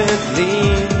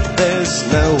unfortunately there's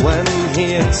no one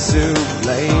here to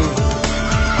blame.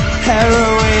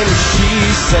 Heroin, she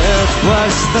said,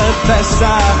 was the best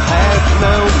I had.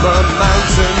 No more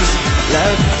mountains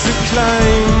left to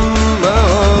climb.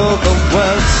 Oh, the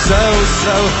world's so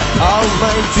all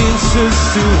my dreams just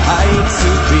too high to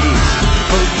be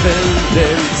fulfilled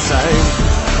in time.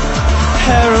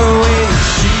 Heroin,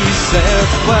 she said,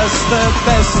 was the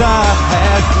best I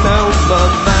had. No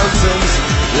more mountains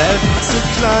left to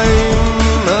climb.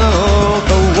 Oh,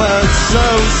 the world's so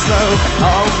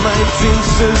all my dreams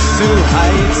just too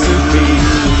high to be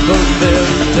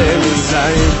fulfilled in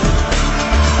time.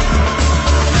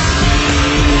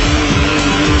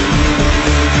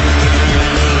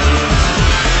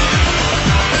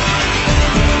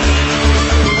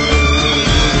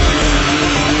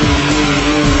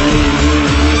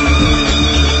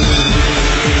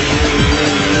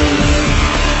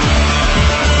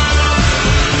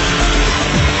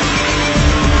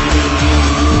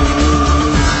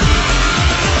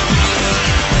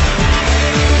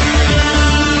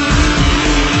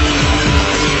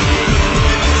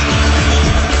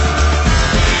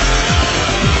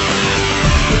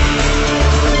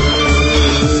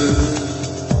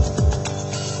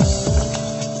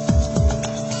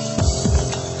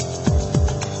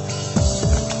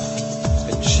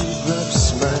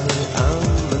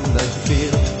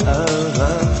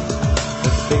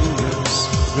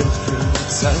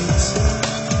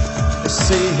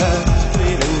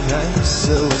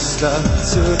 reached up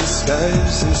to the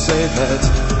skies and say that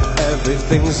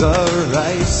everything's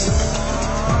alright.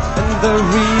 And the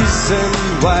reason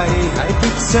why I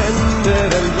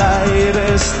pretended and lied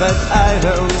is that I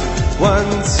don't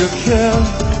want to kill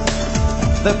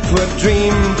the poor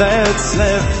dream that's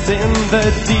left in the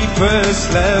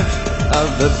deepest left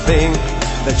of the thing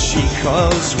that she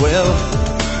calls will.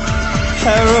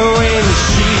 Heroin,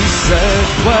 she said,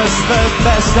 was the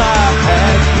best I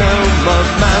had. No more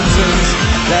mountains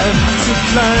left to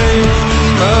climb.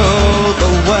 Oh,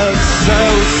 the world's so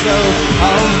slow.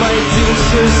 All my dreams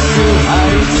is too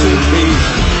high to be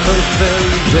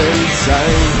fulfilled in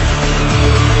time.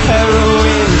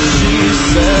 Heroin, she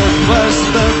said, was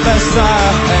the best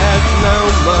I had. No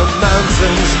more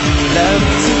mountains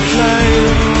left to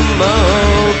climb.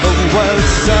 Oh, the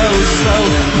world's so slow.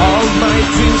 All my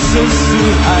dreams is too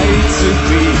high to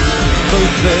be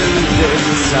fulfilled in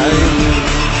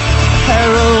time.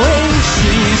 Heroin,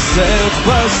 she said,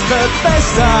 was the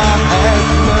best I had.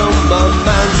 No more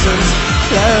mountains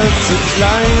left to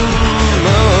climb.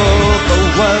 Oh, the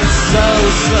world's so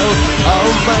slow.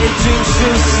 All my dreams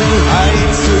is too high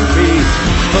to be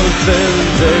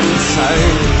fulfilled in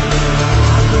time.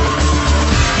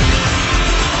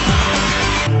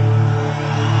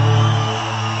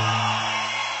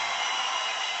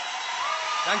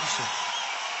 Dankeschön.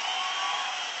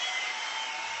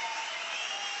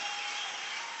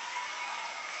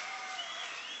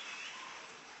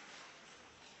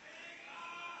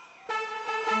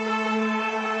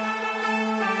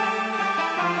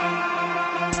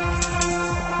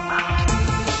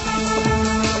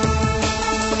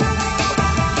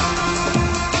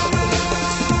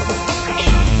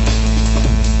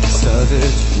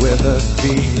 Started with a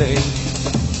feeling,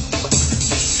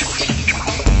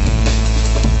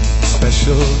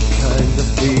 special kind of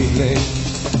feeling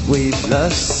we've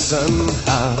lost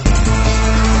somehow.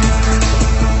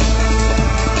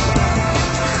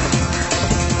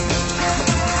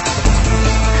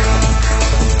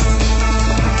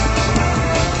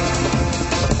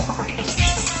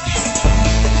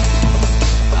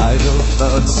 Idle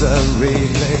thoughts are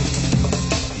reeling,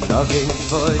 longing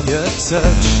for your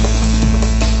touch,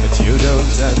 but you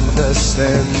don't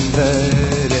understand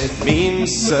that it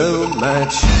means so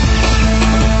much.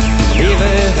 Leave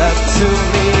it up to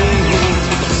me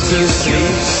to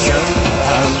sleep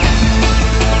somehow.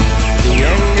 The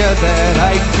anger that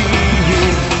I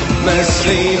feel must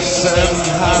leave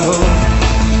somehow.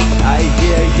 I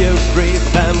hear you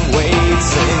breathe, I'm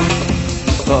waiting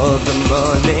for the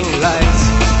morning light.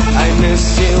 I miss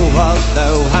you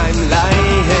although I'm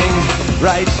lying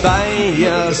right by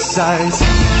your side.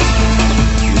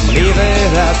 Leave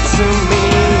it up to me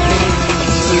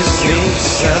to sleep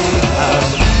somehow.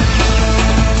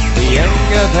 The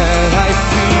anger that I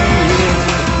feel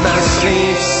must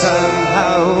leave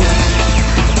somehow.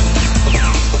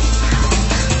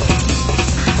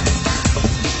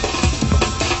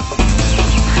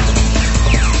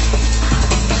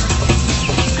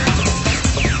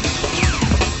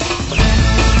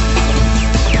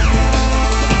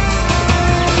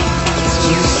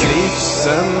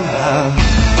 Somehow,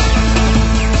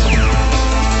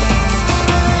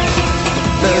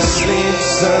 must sleep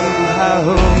somehow.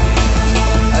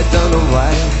 I don't know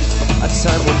why our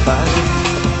time went by.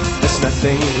 There's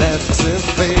nothing left to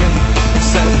feel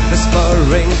except this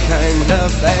boring kind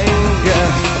of anger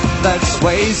that's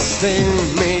wasting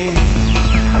me.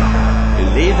 You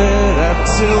leave it up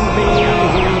to me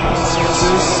to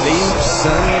sleep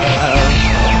somehow.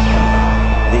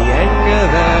 The anger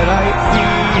that I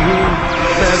feel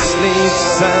must leave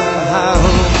somehow.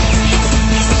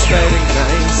 It's fading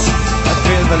nights, I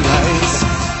feel the lights,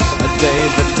 a day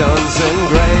that dawns in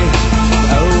grey,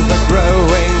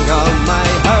 overgrowing all my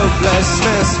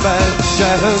hopelessness, but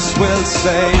shadows will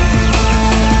stay.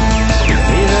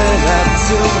 Leave it up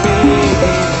to me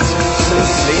to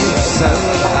sleep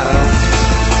somehow.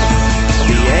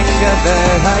 The anger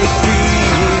that I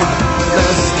feel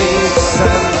must leave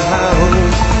somehow.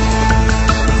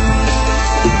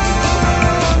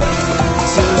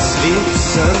 To sleep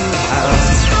somehow,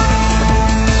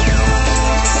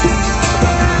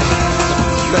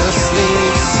 must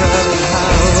sleep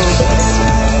somehow,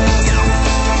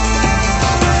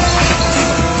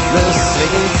 must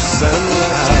sleep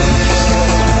somehow,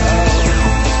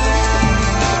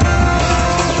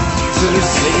 to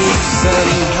sleep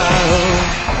somehow.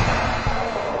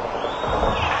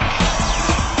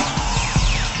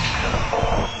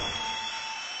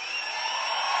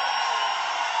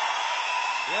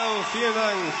 Vielen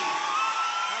Dank.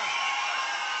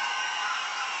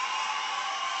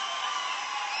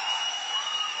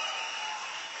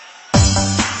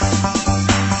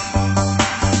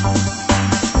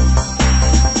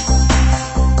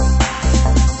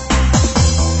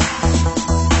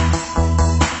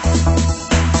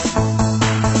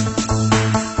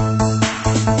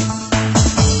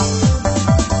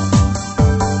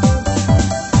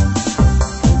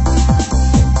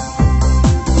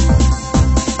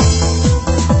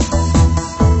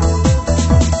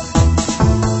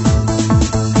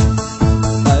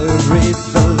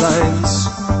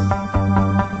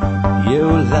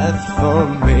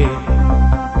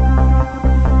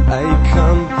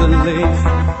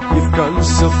 gone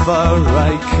so far,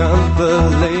 I can't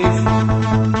believe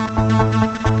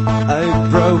I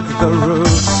broke the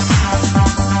rules.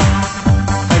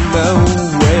 I know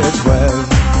it well.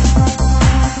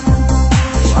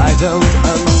 I don't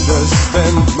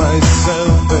understand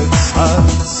myself, it's hard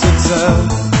to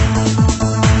tell.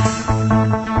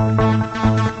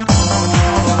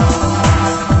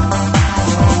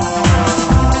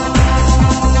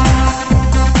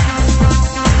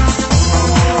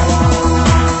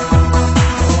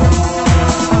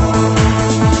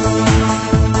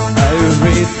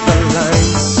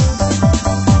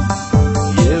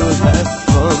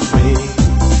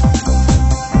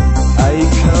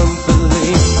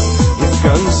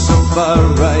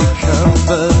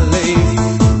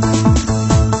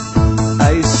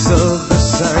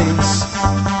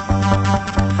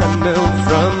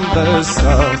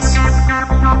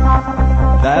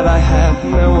 That I had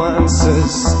no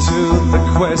answers to the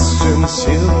questions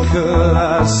you could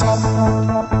ask.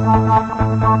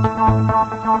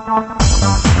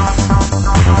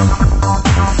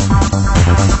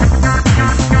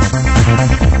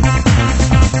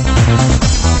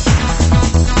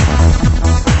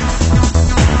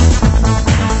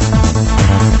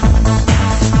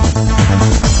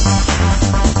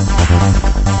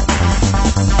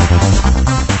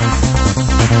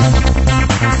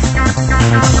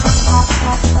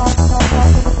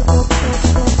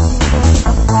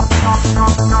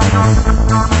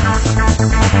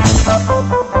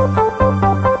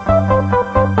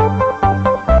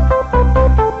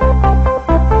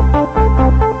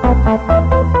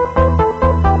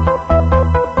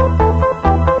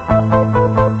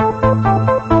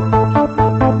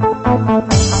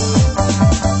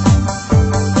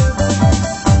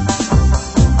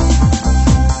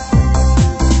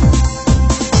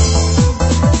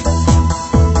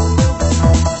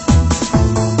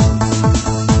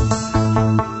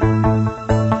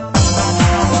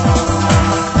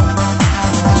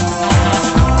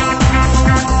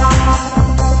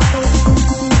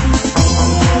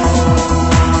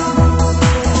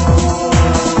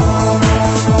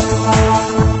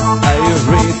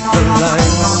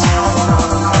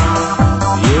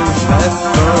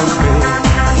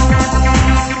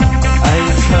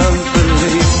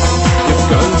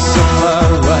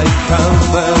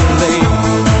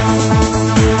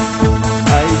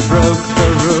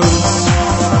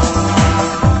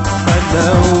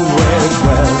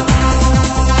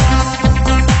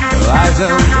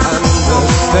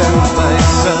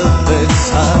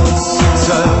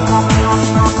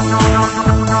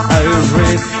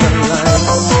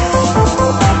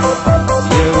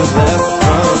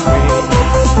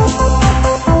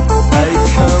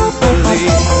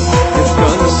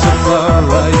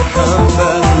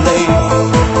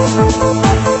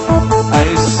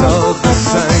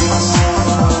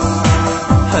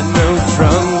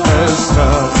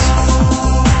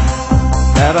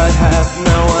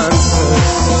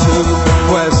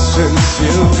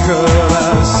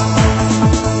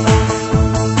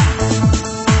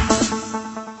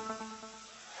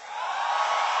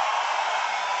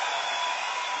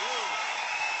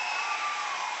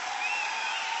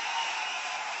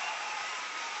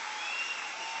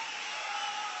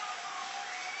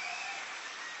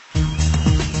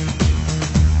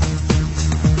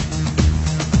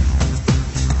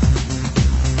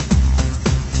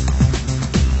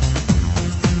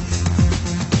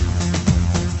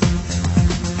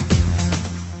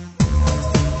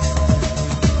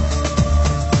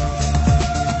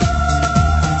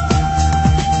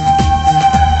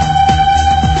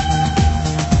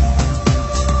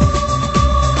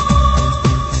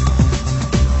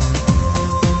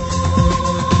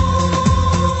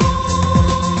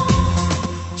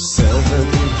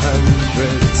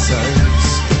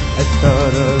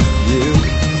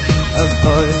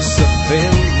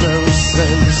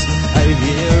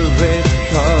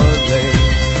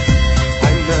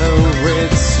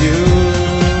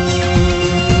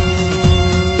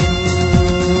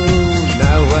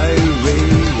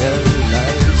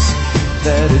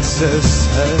 Just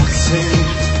hurting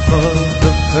for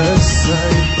the first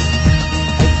time.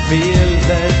 I feel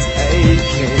that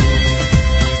aching.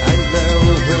 I know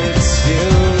it's you.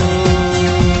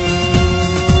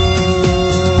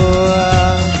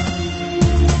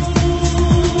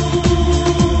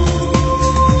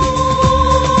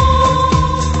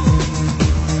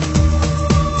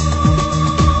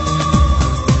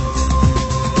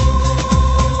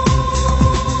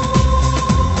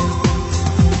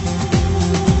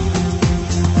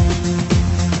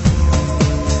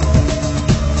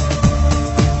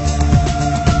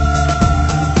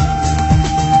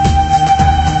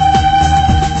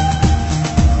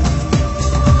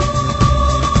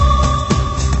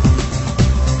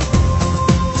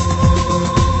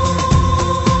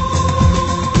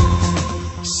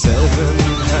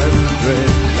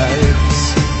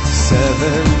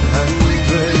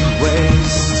 100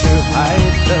 ways to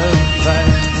hide the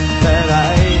fact that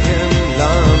I am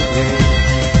longing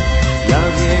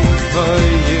for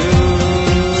you.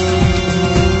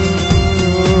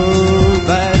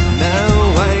 But now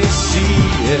I see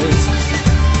it,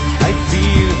 I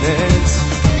feel it,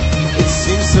 it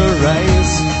seems so right,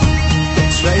 a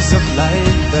trace of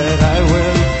light that I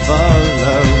will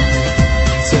follow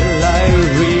till I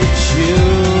reach you.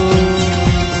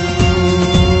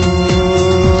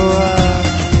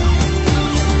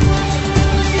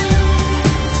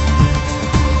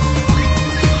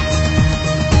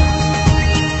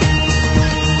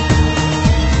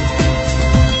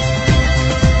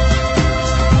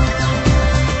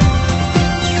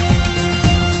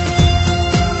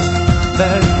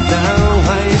 But now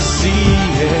I see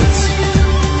it,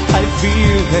 I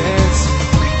feel it,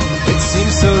 it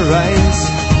seems so right,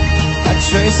 a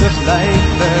trace of light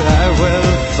that I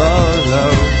will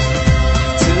follow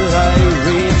till I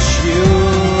reach you.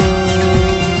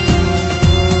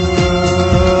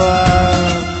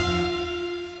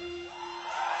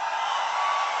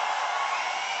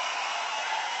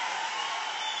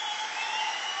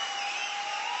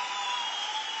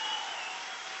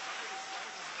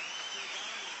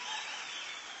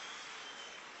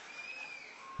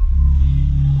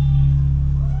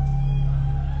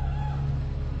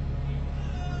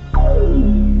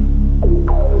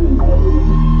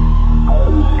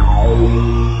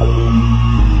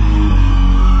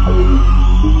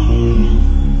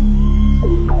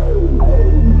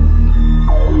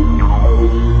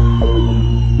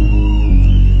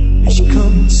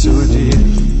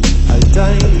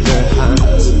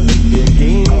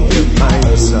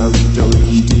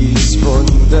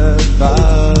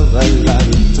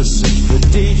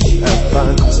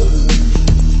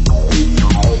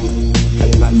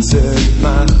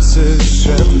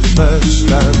 Mathematischem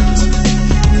Verstand.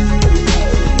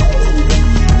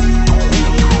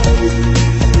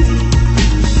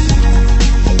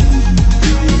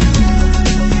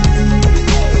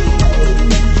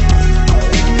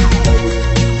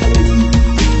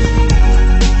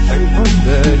 Ein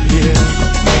Wunder hier,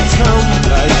 ein Traum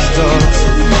gleich dort,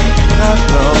 grad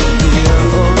noch hier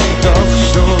und doch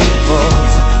schon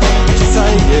fort. Ich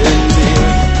zeige dir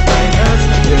mein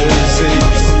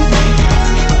Angesicht.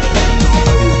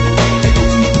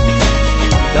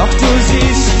 Doch du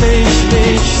siehst mich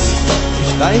nicht,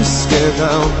 ich weiß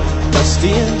genau, was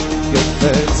dir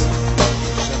gefällt.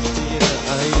 Ich hab dir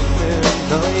eine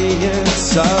neue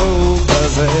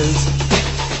Zauberwelt,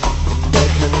 in der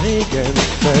kein Regen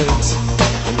fällt,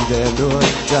 in der nur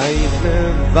deine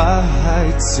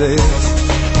Wahrheit zählt.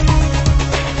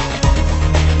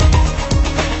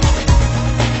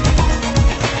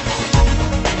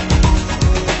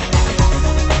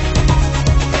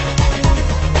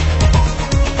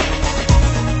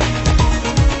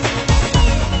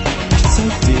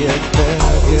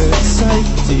 Berge, zeig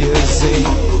dir See,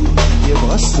 hier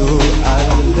brauchst du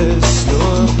alles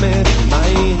nur mit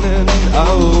meinen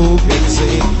Augen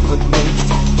sehen und nicht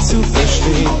zu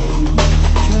verstehen.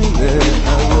 Keine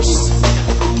Angst,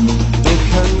 du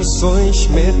kannst ruhig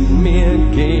mit mir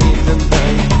gehen.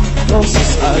 Dein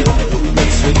großes All,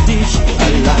 ganz für dich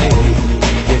allein.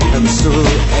 Hier kannst du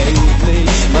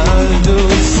endlich mal du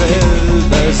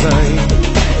selber sein.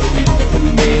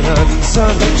 Mehr an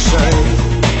Sonnenschein,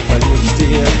 weil ich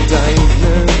dir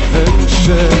deine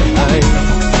Wünsche ein.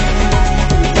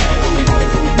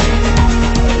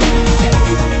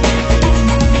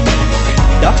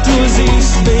 Doch du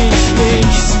siehst mich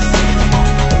nicht.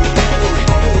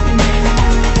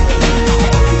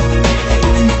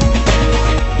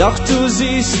 Doch du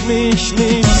siehst mich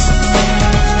nicht.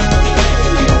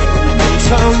 Ein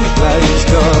Traum gleich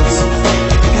dort,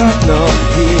 grad noch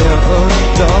hier und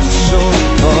doch schon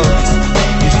fort.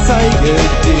 Ich zeige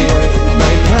dir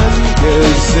mein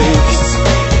Angesicht.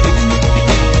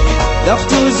 Doch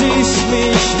du siehst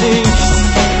mich nicht.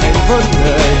 Ein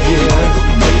Wunder hier,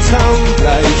 ein Traum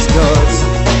gleich dort,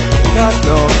 grad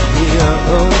noch hier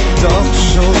und doch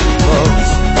schon fort.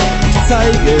 Ich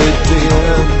zeige dir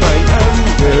mein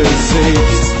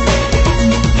Angesicht.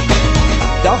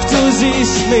 Doch du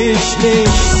siehst mich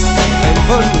nicht. Ein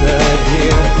Wunder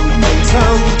hier, ein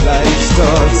Traum gleich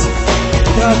dort,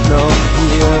 grad noch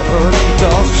hier und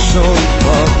doch schon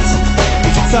fort.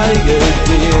 Ich zeige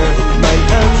dir mein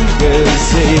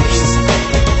Angesicht.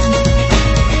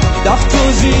 Doch du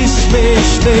siehst mich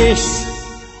nicht.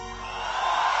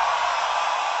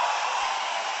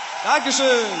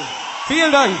 Dankeschön.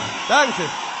 Vielen Dank. Danke.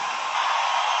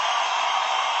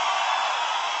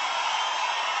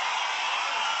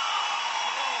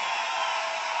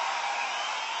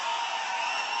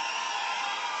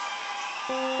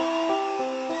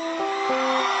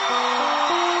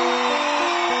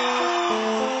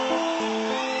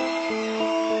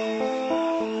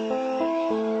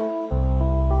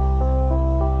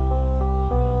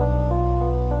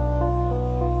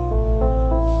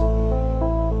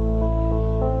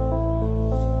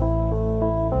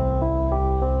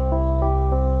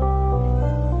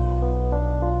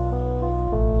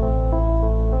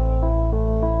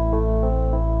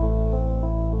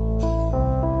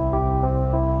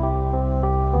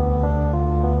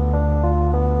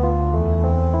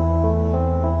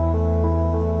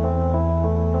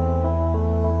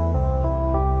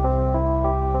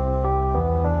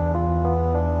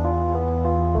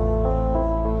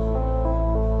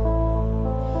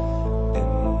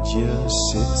 You're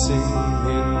sitting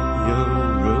in your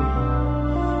room,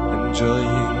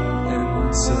 enjoying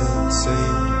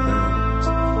entertainment,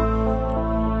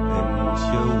 and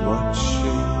you're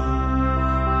watching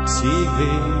TV,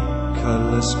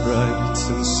 colors bright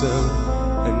and so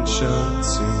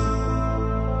enchanting.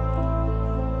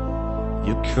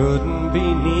 You couldn't be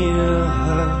near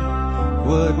her,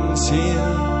 wouldn't hear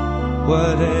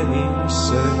what Annie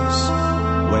says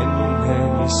when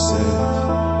Annie said.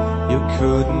 You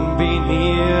couldn't be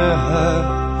near her,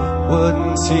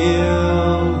 wouldn't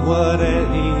hear what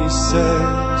Annie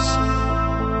says.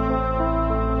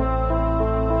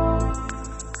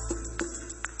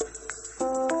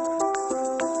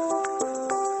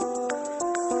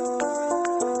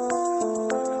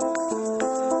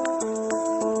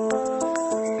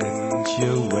 And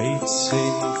you're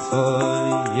waiting for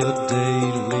your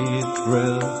daily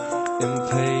thrill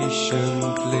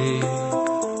impatiently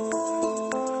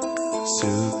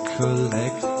to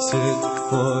collect it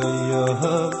for your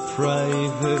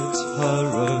private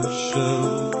horror show.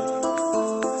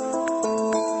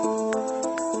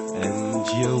 And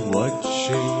you're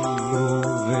watching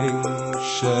moving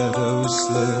shadows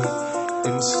slip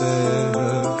instead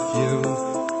of you,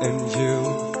 and you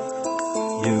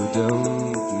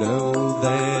don't know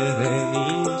that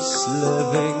Annie's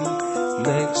living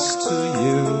next to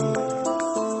you.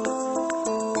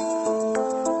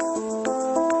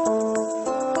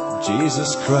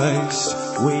 Jesus Christ,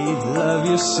 we love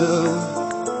you so.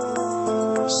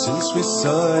 Since we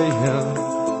saw your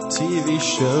TV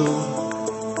show,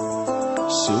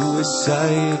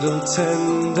 suicidal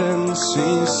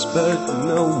tendencies, but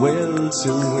no will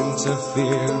to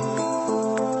interfere.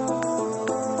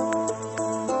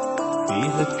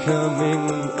 Feel it coming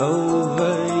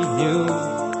over you,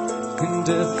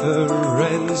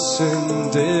 indifference.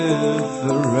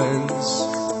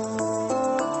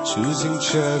 Choosing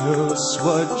channels,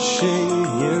 watching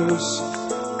news,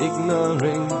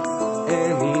 ignoring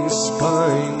Annie's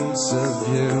points of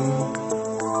view.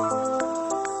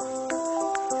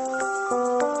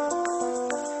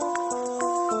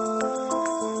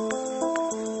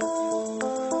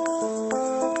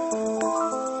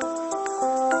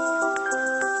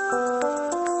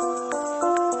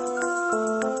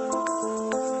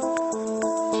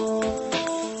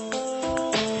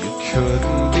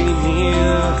 Couldn't be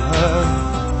near her,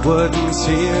 wouldn't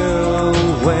hear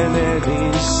when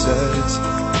Annie says.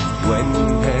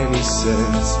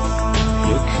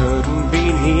 You couldn't be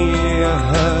near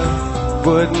her,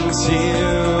 wouldn't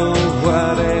hear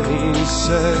what Annie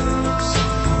says.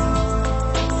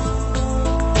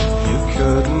 You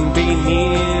couldn't be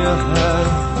near her,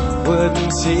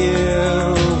 wouldn't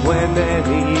hear when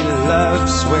Annie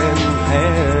loves,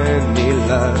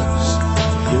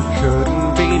 You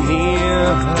couldn't be near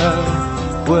her,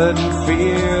 wouldn't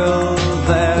feel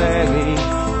that Annie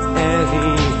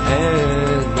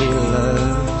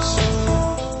loves.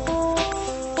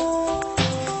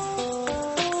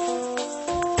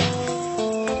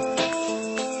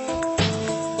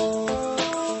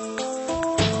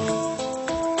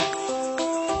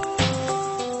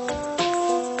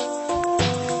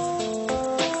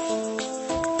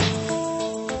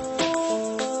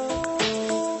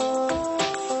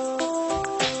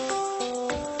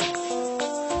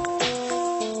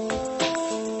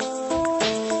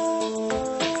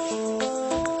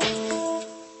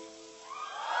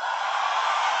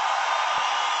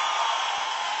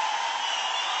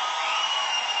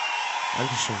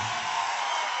 Dankeschön.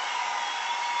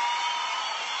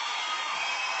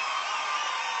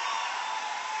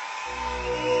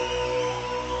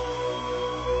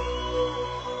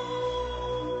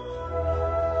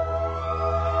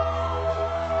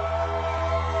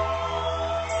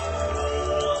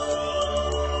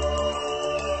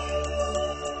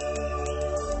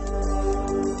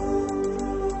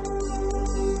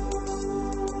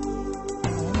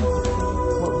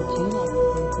 What would you like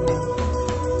to do?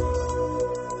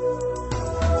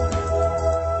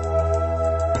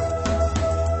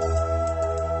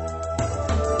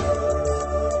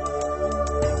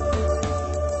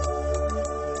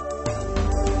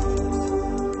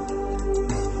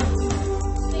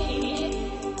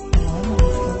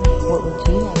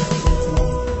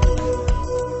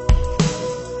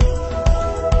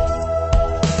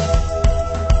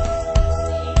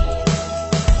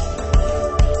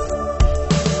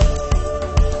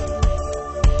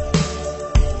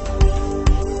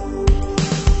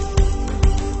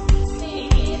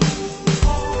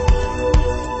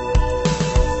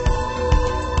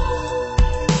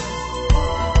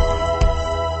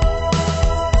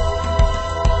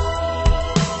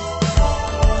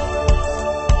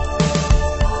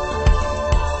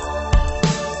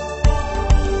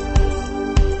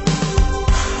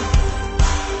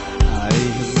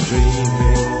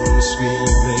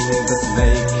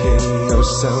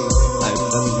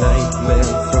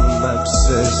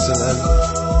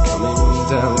 I'm coming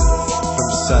down from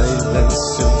silence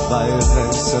to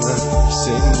violence, and a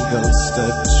single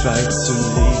step try to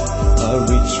leave a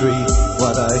retreat.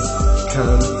 What I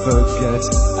can't forget,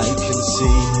 I can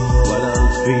see what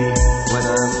I'll be when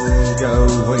I'm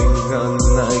going on.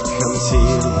 I can't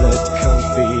heal it, can't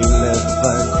feel it,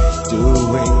 I'm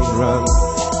doing wrong.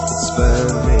 It's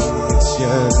burning, it's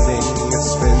yearning, it's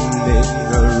spinning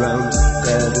around.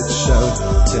 Let it shout,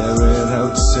 tear it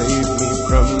out, save me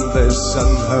from this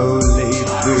unholy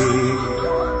being.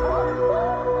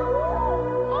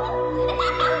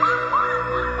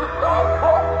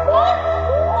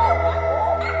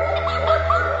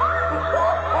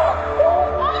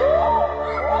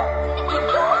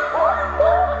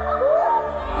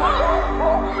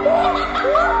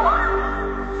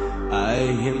 I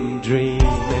am dreaming,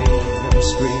 I'm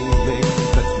screaming,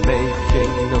 but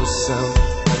making no sound.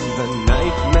 I'm the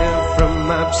nightmare from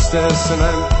upstairs, and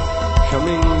I'm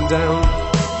coming down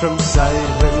from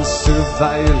silence to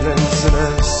violence, and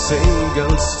a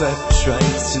single step try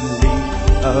to leave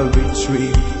a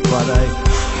retreat. What I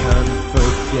can't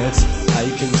forget, I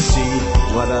can see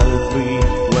what I'll be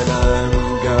when I'm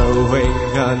going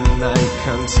on. I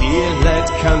can't heal it,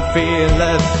 can't feel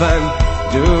it, I'm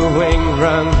doing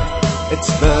wrong. It's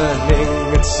burning,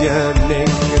 it's yearning,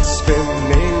 it's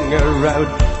spinning around.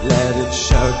 Let it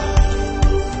shout.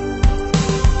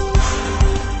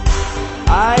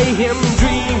 I am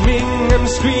dreaming, I'm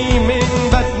screaming,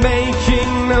 but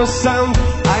making no sound.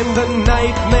 I'm the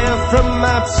nightmare from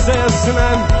upstairs, and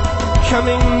I'm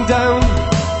coming down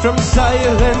from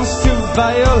silence to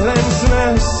violence,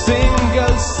 and a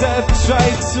single step try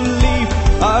to leave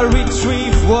or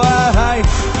retrieve what I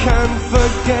can't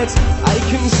forget. I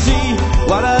can see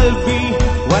what I'll be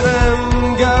when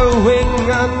I'm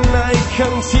going on. I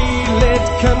can't heal it,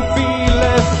 can't feel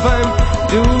if I'm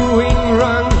doing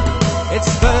wrong.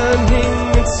 It's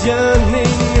burning, it's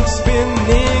yearning, it's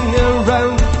spinning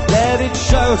around. Let it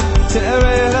shout, tear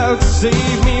it out,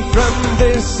 save me from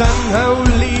this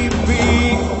unholy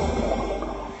being.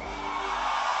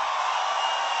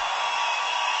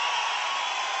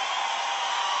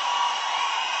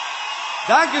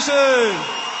 Dankeschön!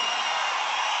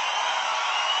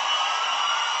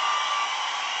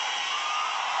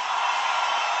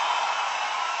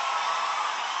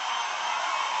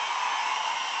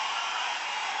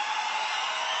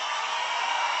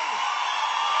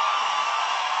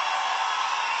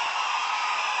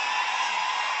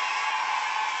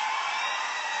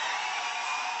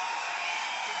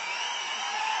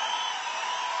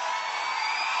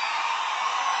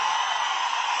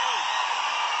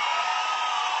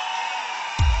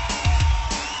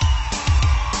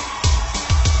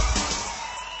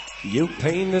 You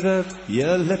painted up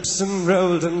your lips and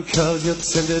rolled and curled your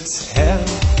tinted hair.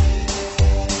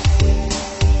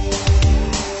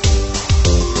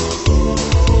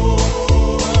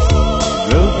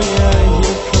 Rolled behind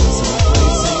you,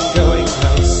 contemplating going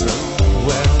out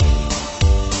somewhere.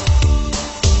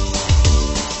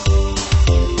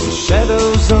 The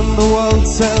shadows on the wall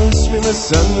tells me the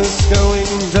sun is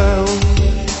going down.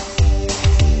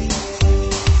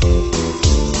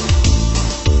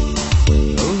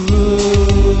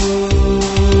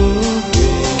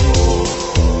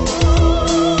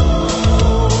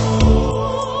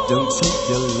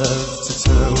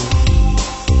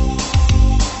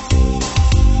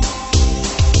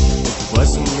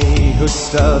 Who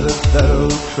started that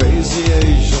old crazy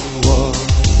Asian war?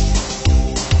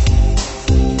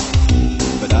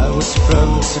 But I was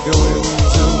proud to go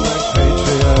into my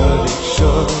patriotic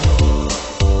shore.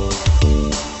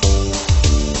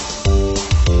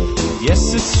 And yes,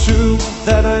 it's true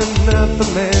that I'm not the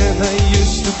man I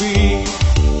used to be.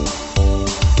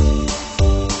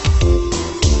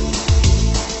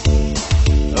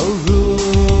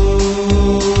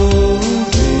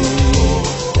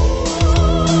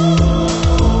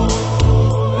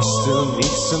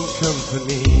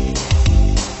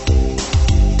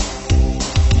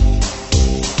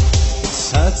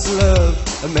 It's hard to love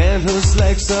a man whose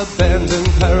legs are bent and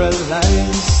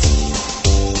paralyzed,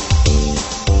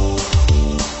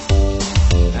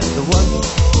 and the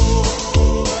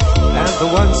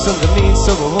ones underneath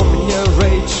of a woman your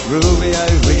age, Ruby, I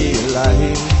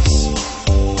realize.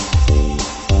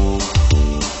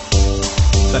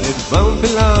 But it won't be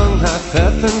long, I've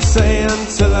heard them say,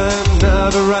 until I'm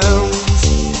not around.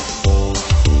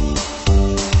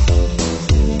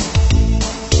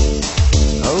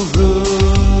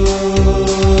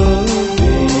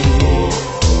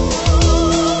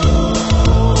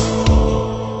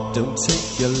 Don't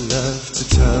take your love to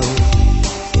town.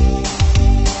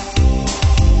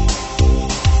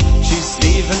 She's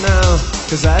leaving now,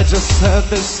 'cause I just heard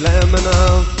the slamming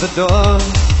of the door.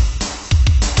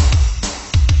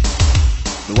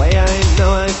 The way I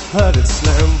know I've heard it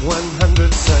slam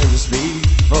 100 times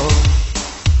before.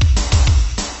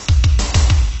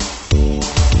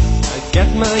 I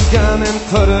get my gun and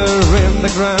put her in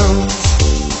the ground.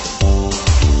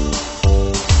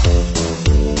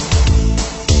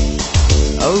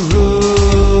 Oh, Ruby,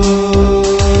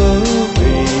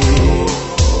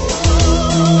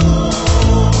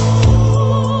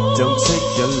 don't take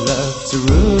your love to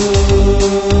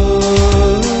Ruby.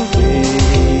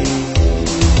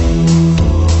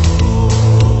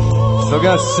 For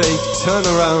God's sake, turn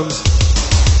around.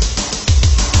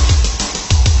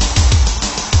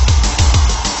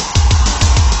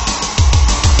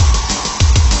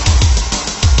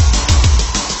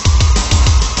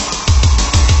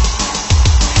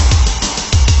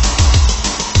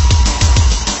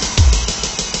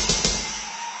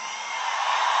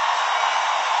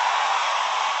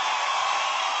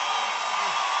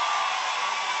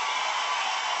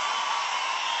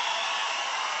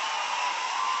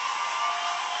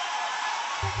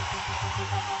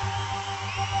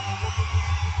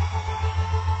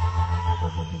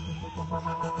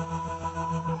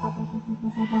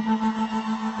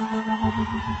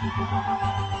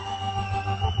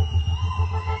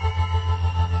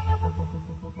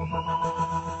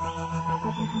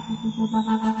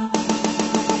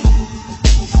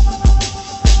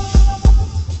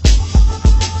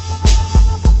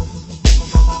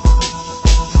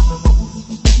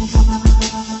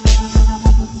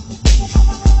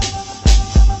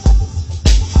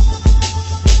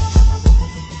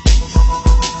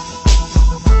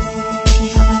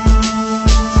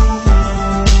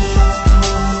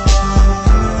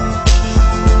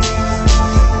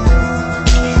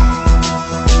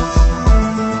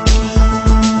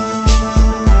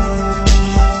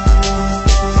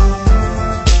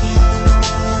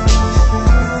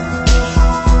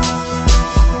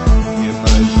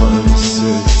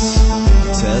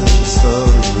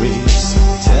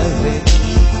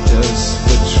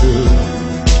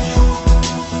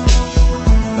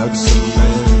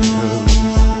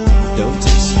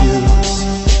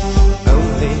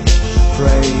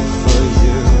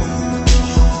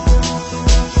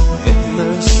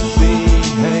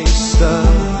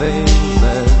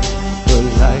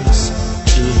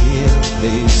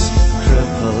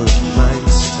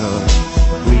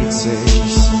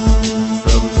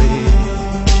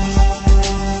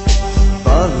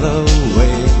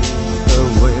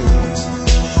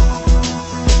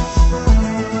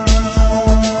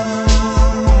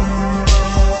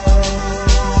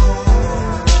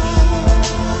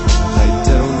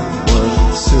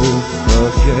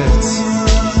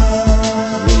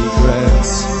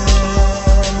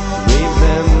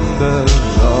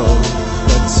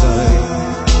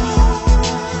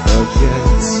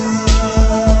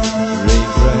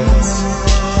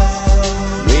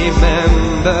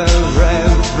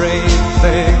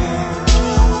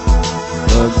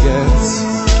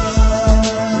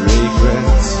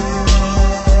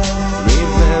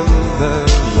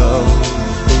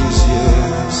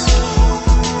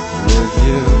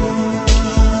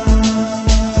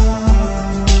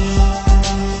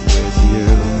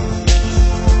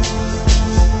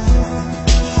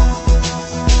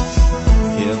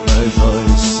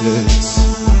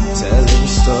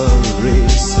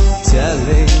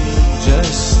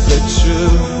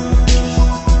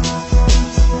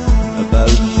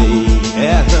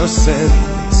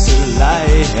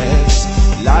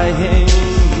 Lying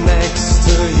next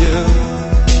to you,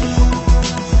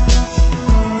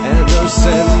 and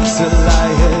innocent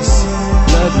Elias,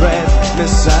 blood red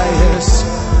messiahs,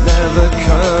 never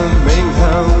coming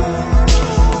home.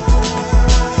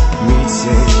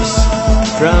 Meetings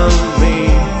from me,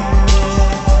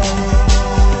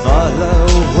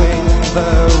 following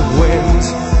the wind,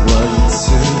 want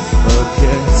to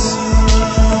forget,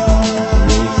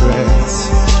 regret,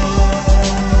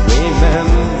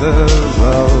 remember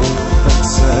all the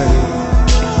time,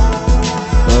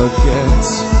 forget,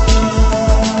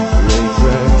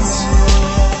 regret,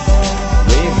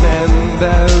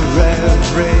 remember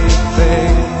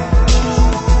everything.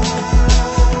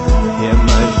 Hear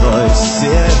my voice,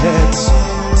 hear it,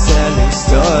 telling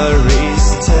stories,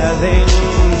 telling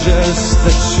just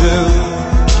the truth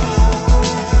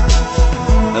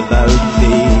about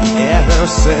the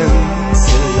innocent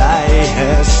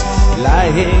Elias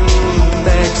lying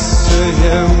next to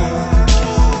you.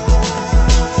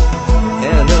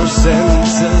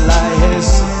 Innocent Elias,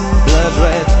 blood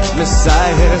red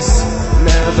messiahs,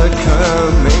 never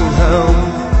coming home.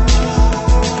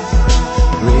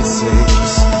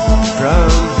 Greetings from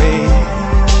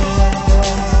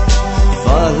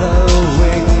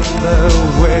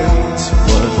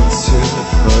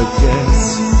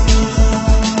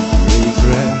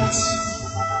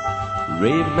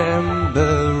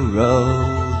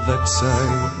the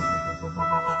time.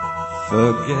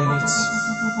 Forget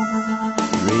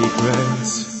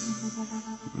regrets.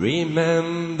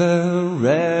 Remember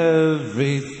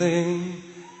everything.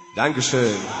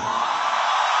 Dankeschön.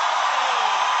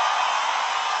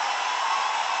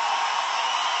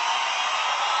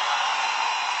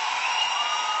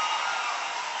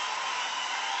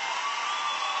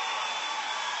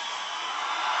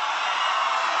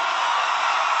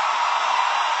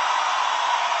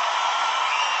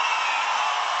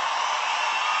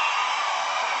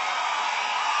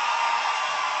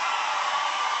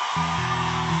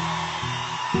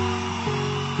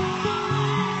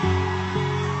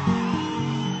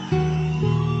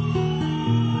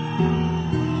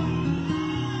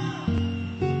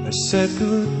 I said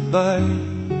goodbye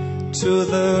to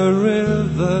the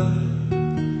river,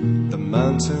 the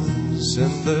mountains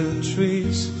and the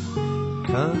trees.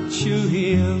 Can't you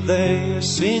hear they are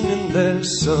singing their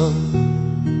song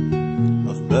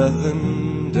of birth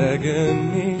and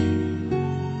agony?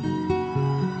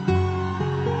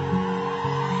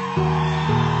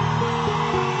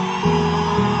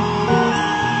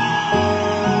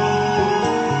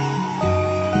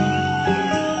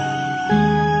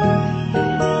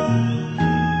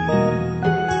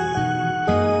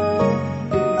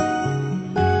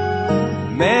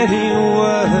 Many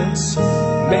words,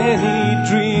 many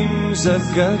dreams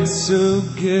I've got to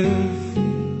give.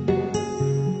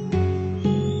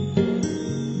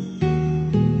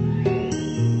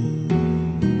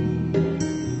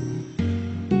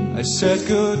 I said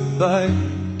goodbye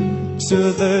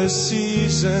to the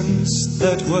seasons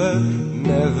that were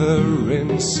never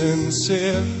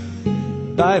insincere.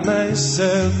 By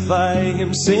myself I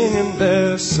am singing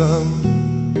their song,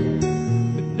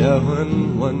 no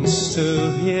one wants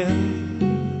to hear.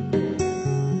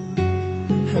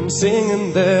 I'm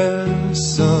singing their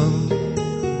song.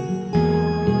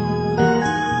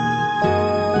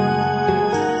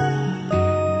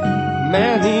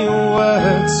 Many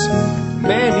words,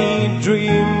 many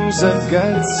dreams I've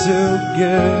got to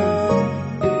give.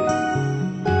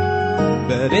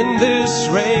 But in this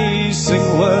racing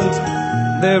world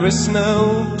there is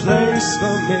no place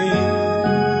for me.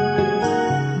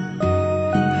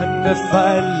 If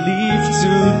I leave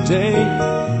today,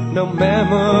 no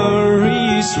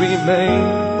memories remain.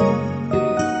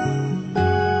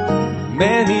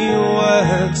 Many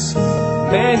words,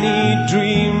 many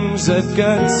dreams I've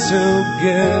got to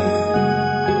give.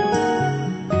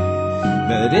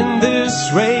 But in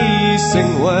this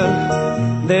racing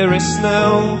world, there is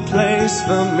no place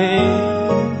for me.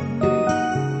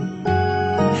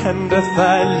 And if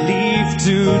I leave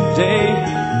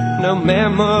today, no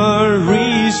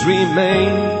memories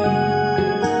remain.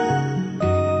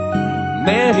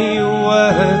 Many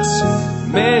words,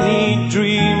 many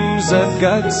dreams I've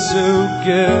got to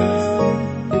give.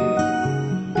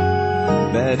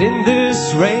 But in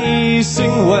this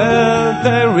racing world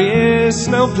there is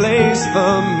no place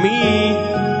for me.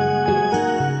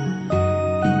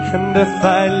 And if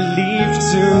I leave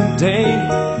today,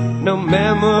 no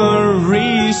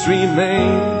memories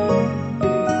remain.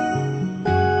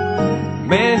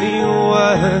 Many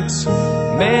words,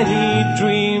 many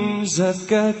dreams I've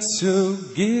got to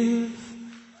give.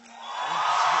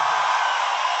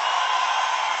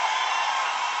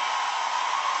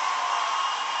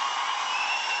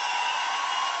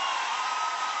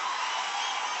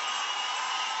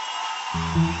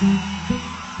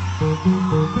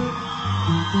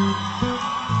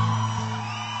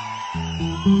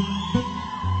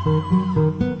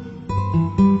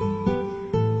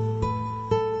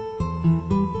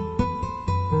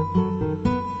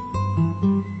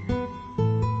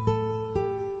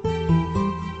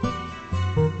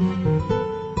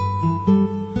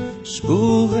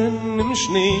 Spuren im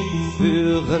Schnee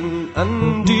führen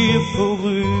an dir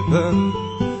vorüber,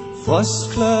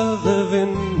 frostklare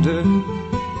Winde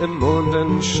im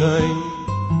Mondenschein.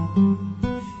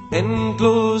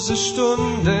 Endlose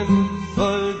Stunden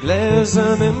voll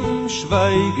gläsernem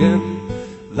Schweigen,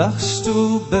 wachst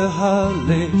du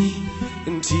beharrlich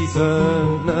in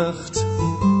tiefer Nacht.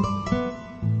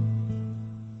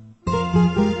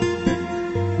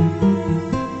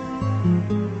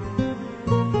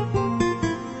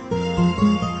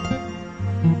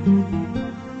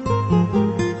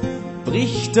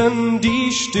 Bricht dann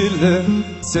die Stille,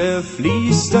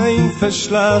 zerfließt ein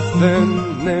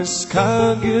verschlafenes,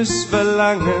 karges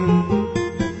Verlangen.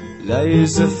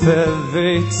 Leise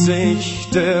verweht sich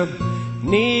der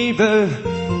Nebel,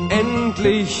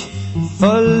 endlich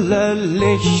voller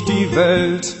Licht die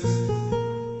Welt.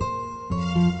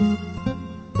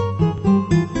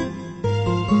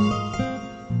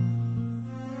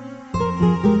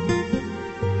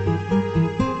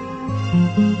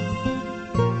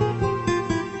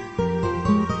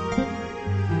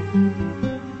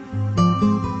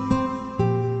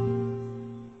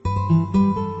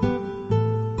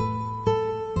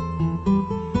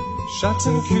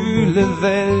 Schattenkühle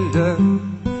Wälder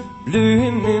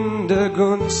blühen in der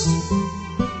Gunst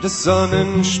des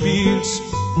Sonnenspiels.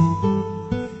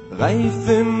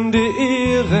 Reifende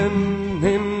Ehren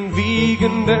in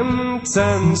wiegendem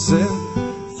Tanze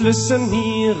flüstern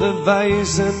ihre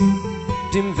Weisen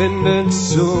dem Winde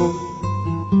zu.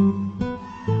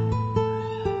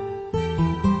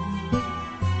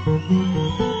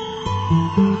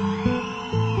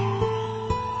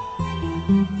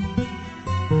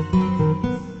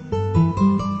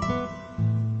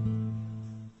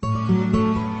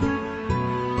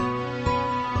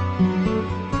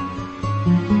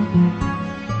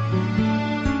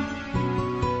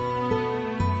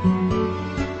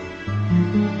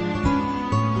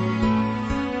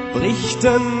 Bricht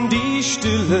dann die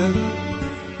Stille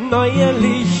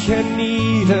neuerlich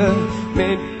hernieder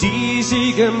mit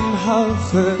diesigem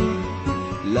Hauche.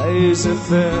 Leise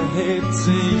verhebt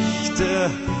sich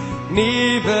der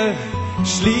Nebel,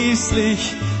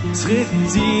 schließlich tritt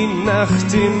die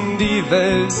Nacht in die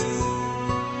Welt.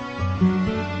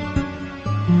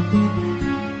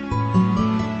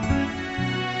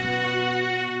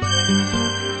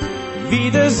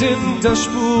 Wieder sind da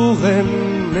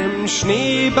Spuren im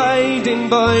Schnee bei den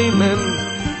Bäumen.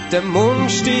 Der Mond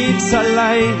steht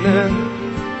alleine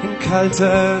in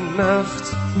kalter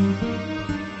Nacht.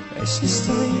 Es ist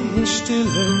eine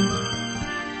Stille,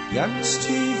 ganz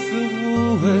tiefe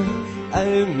Ruhe,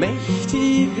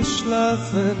 allmächtiges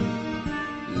Schlafen.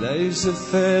 Leise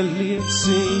verliert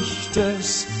sich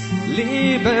das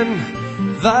Leben,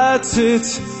 wartet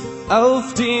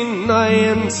auf den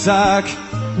neuen Tag.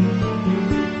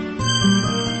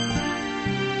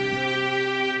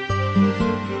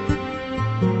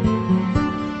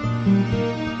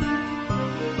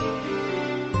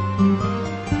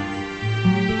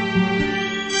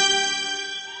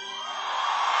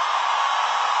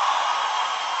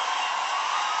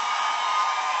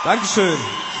 Dankeschön.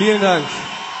 Vielen Dank.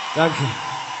 Danke.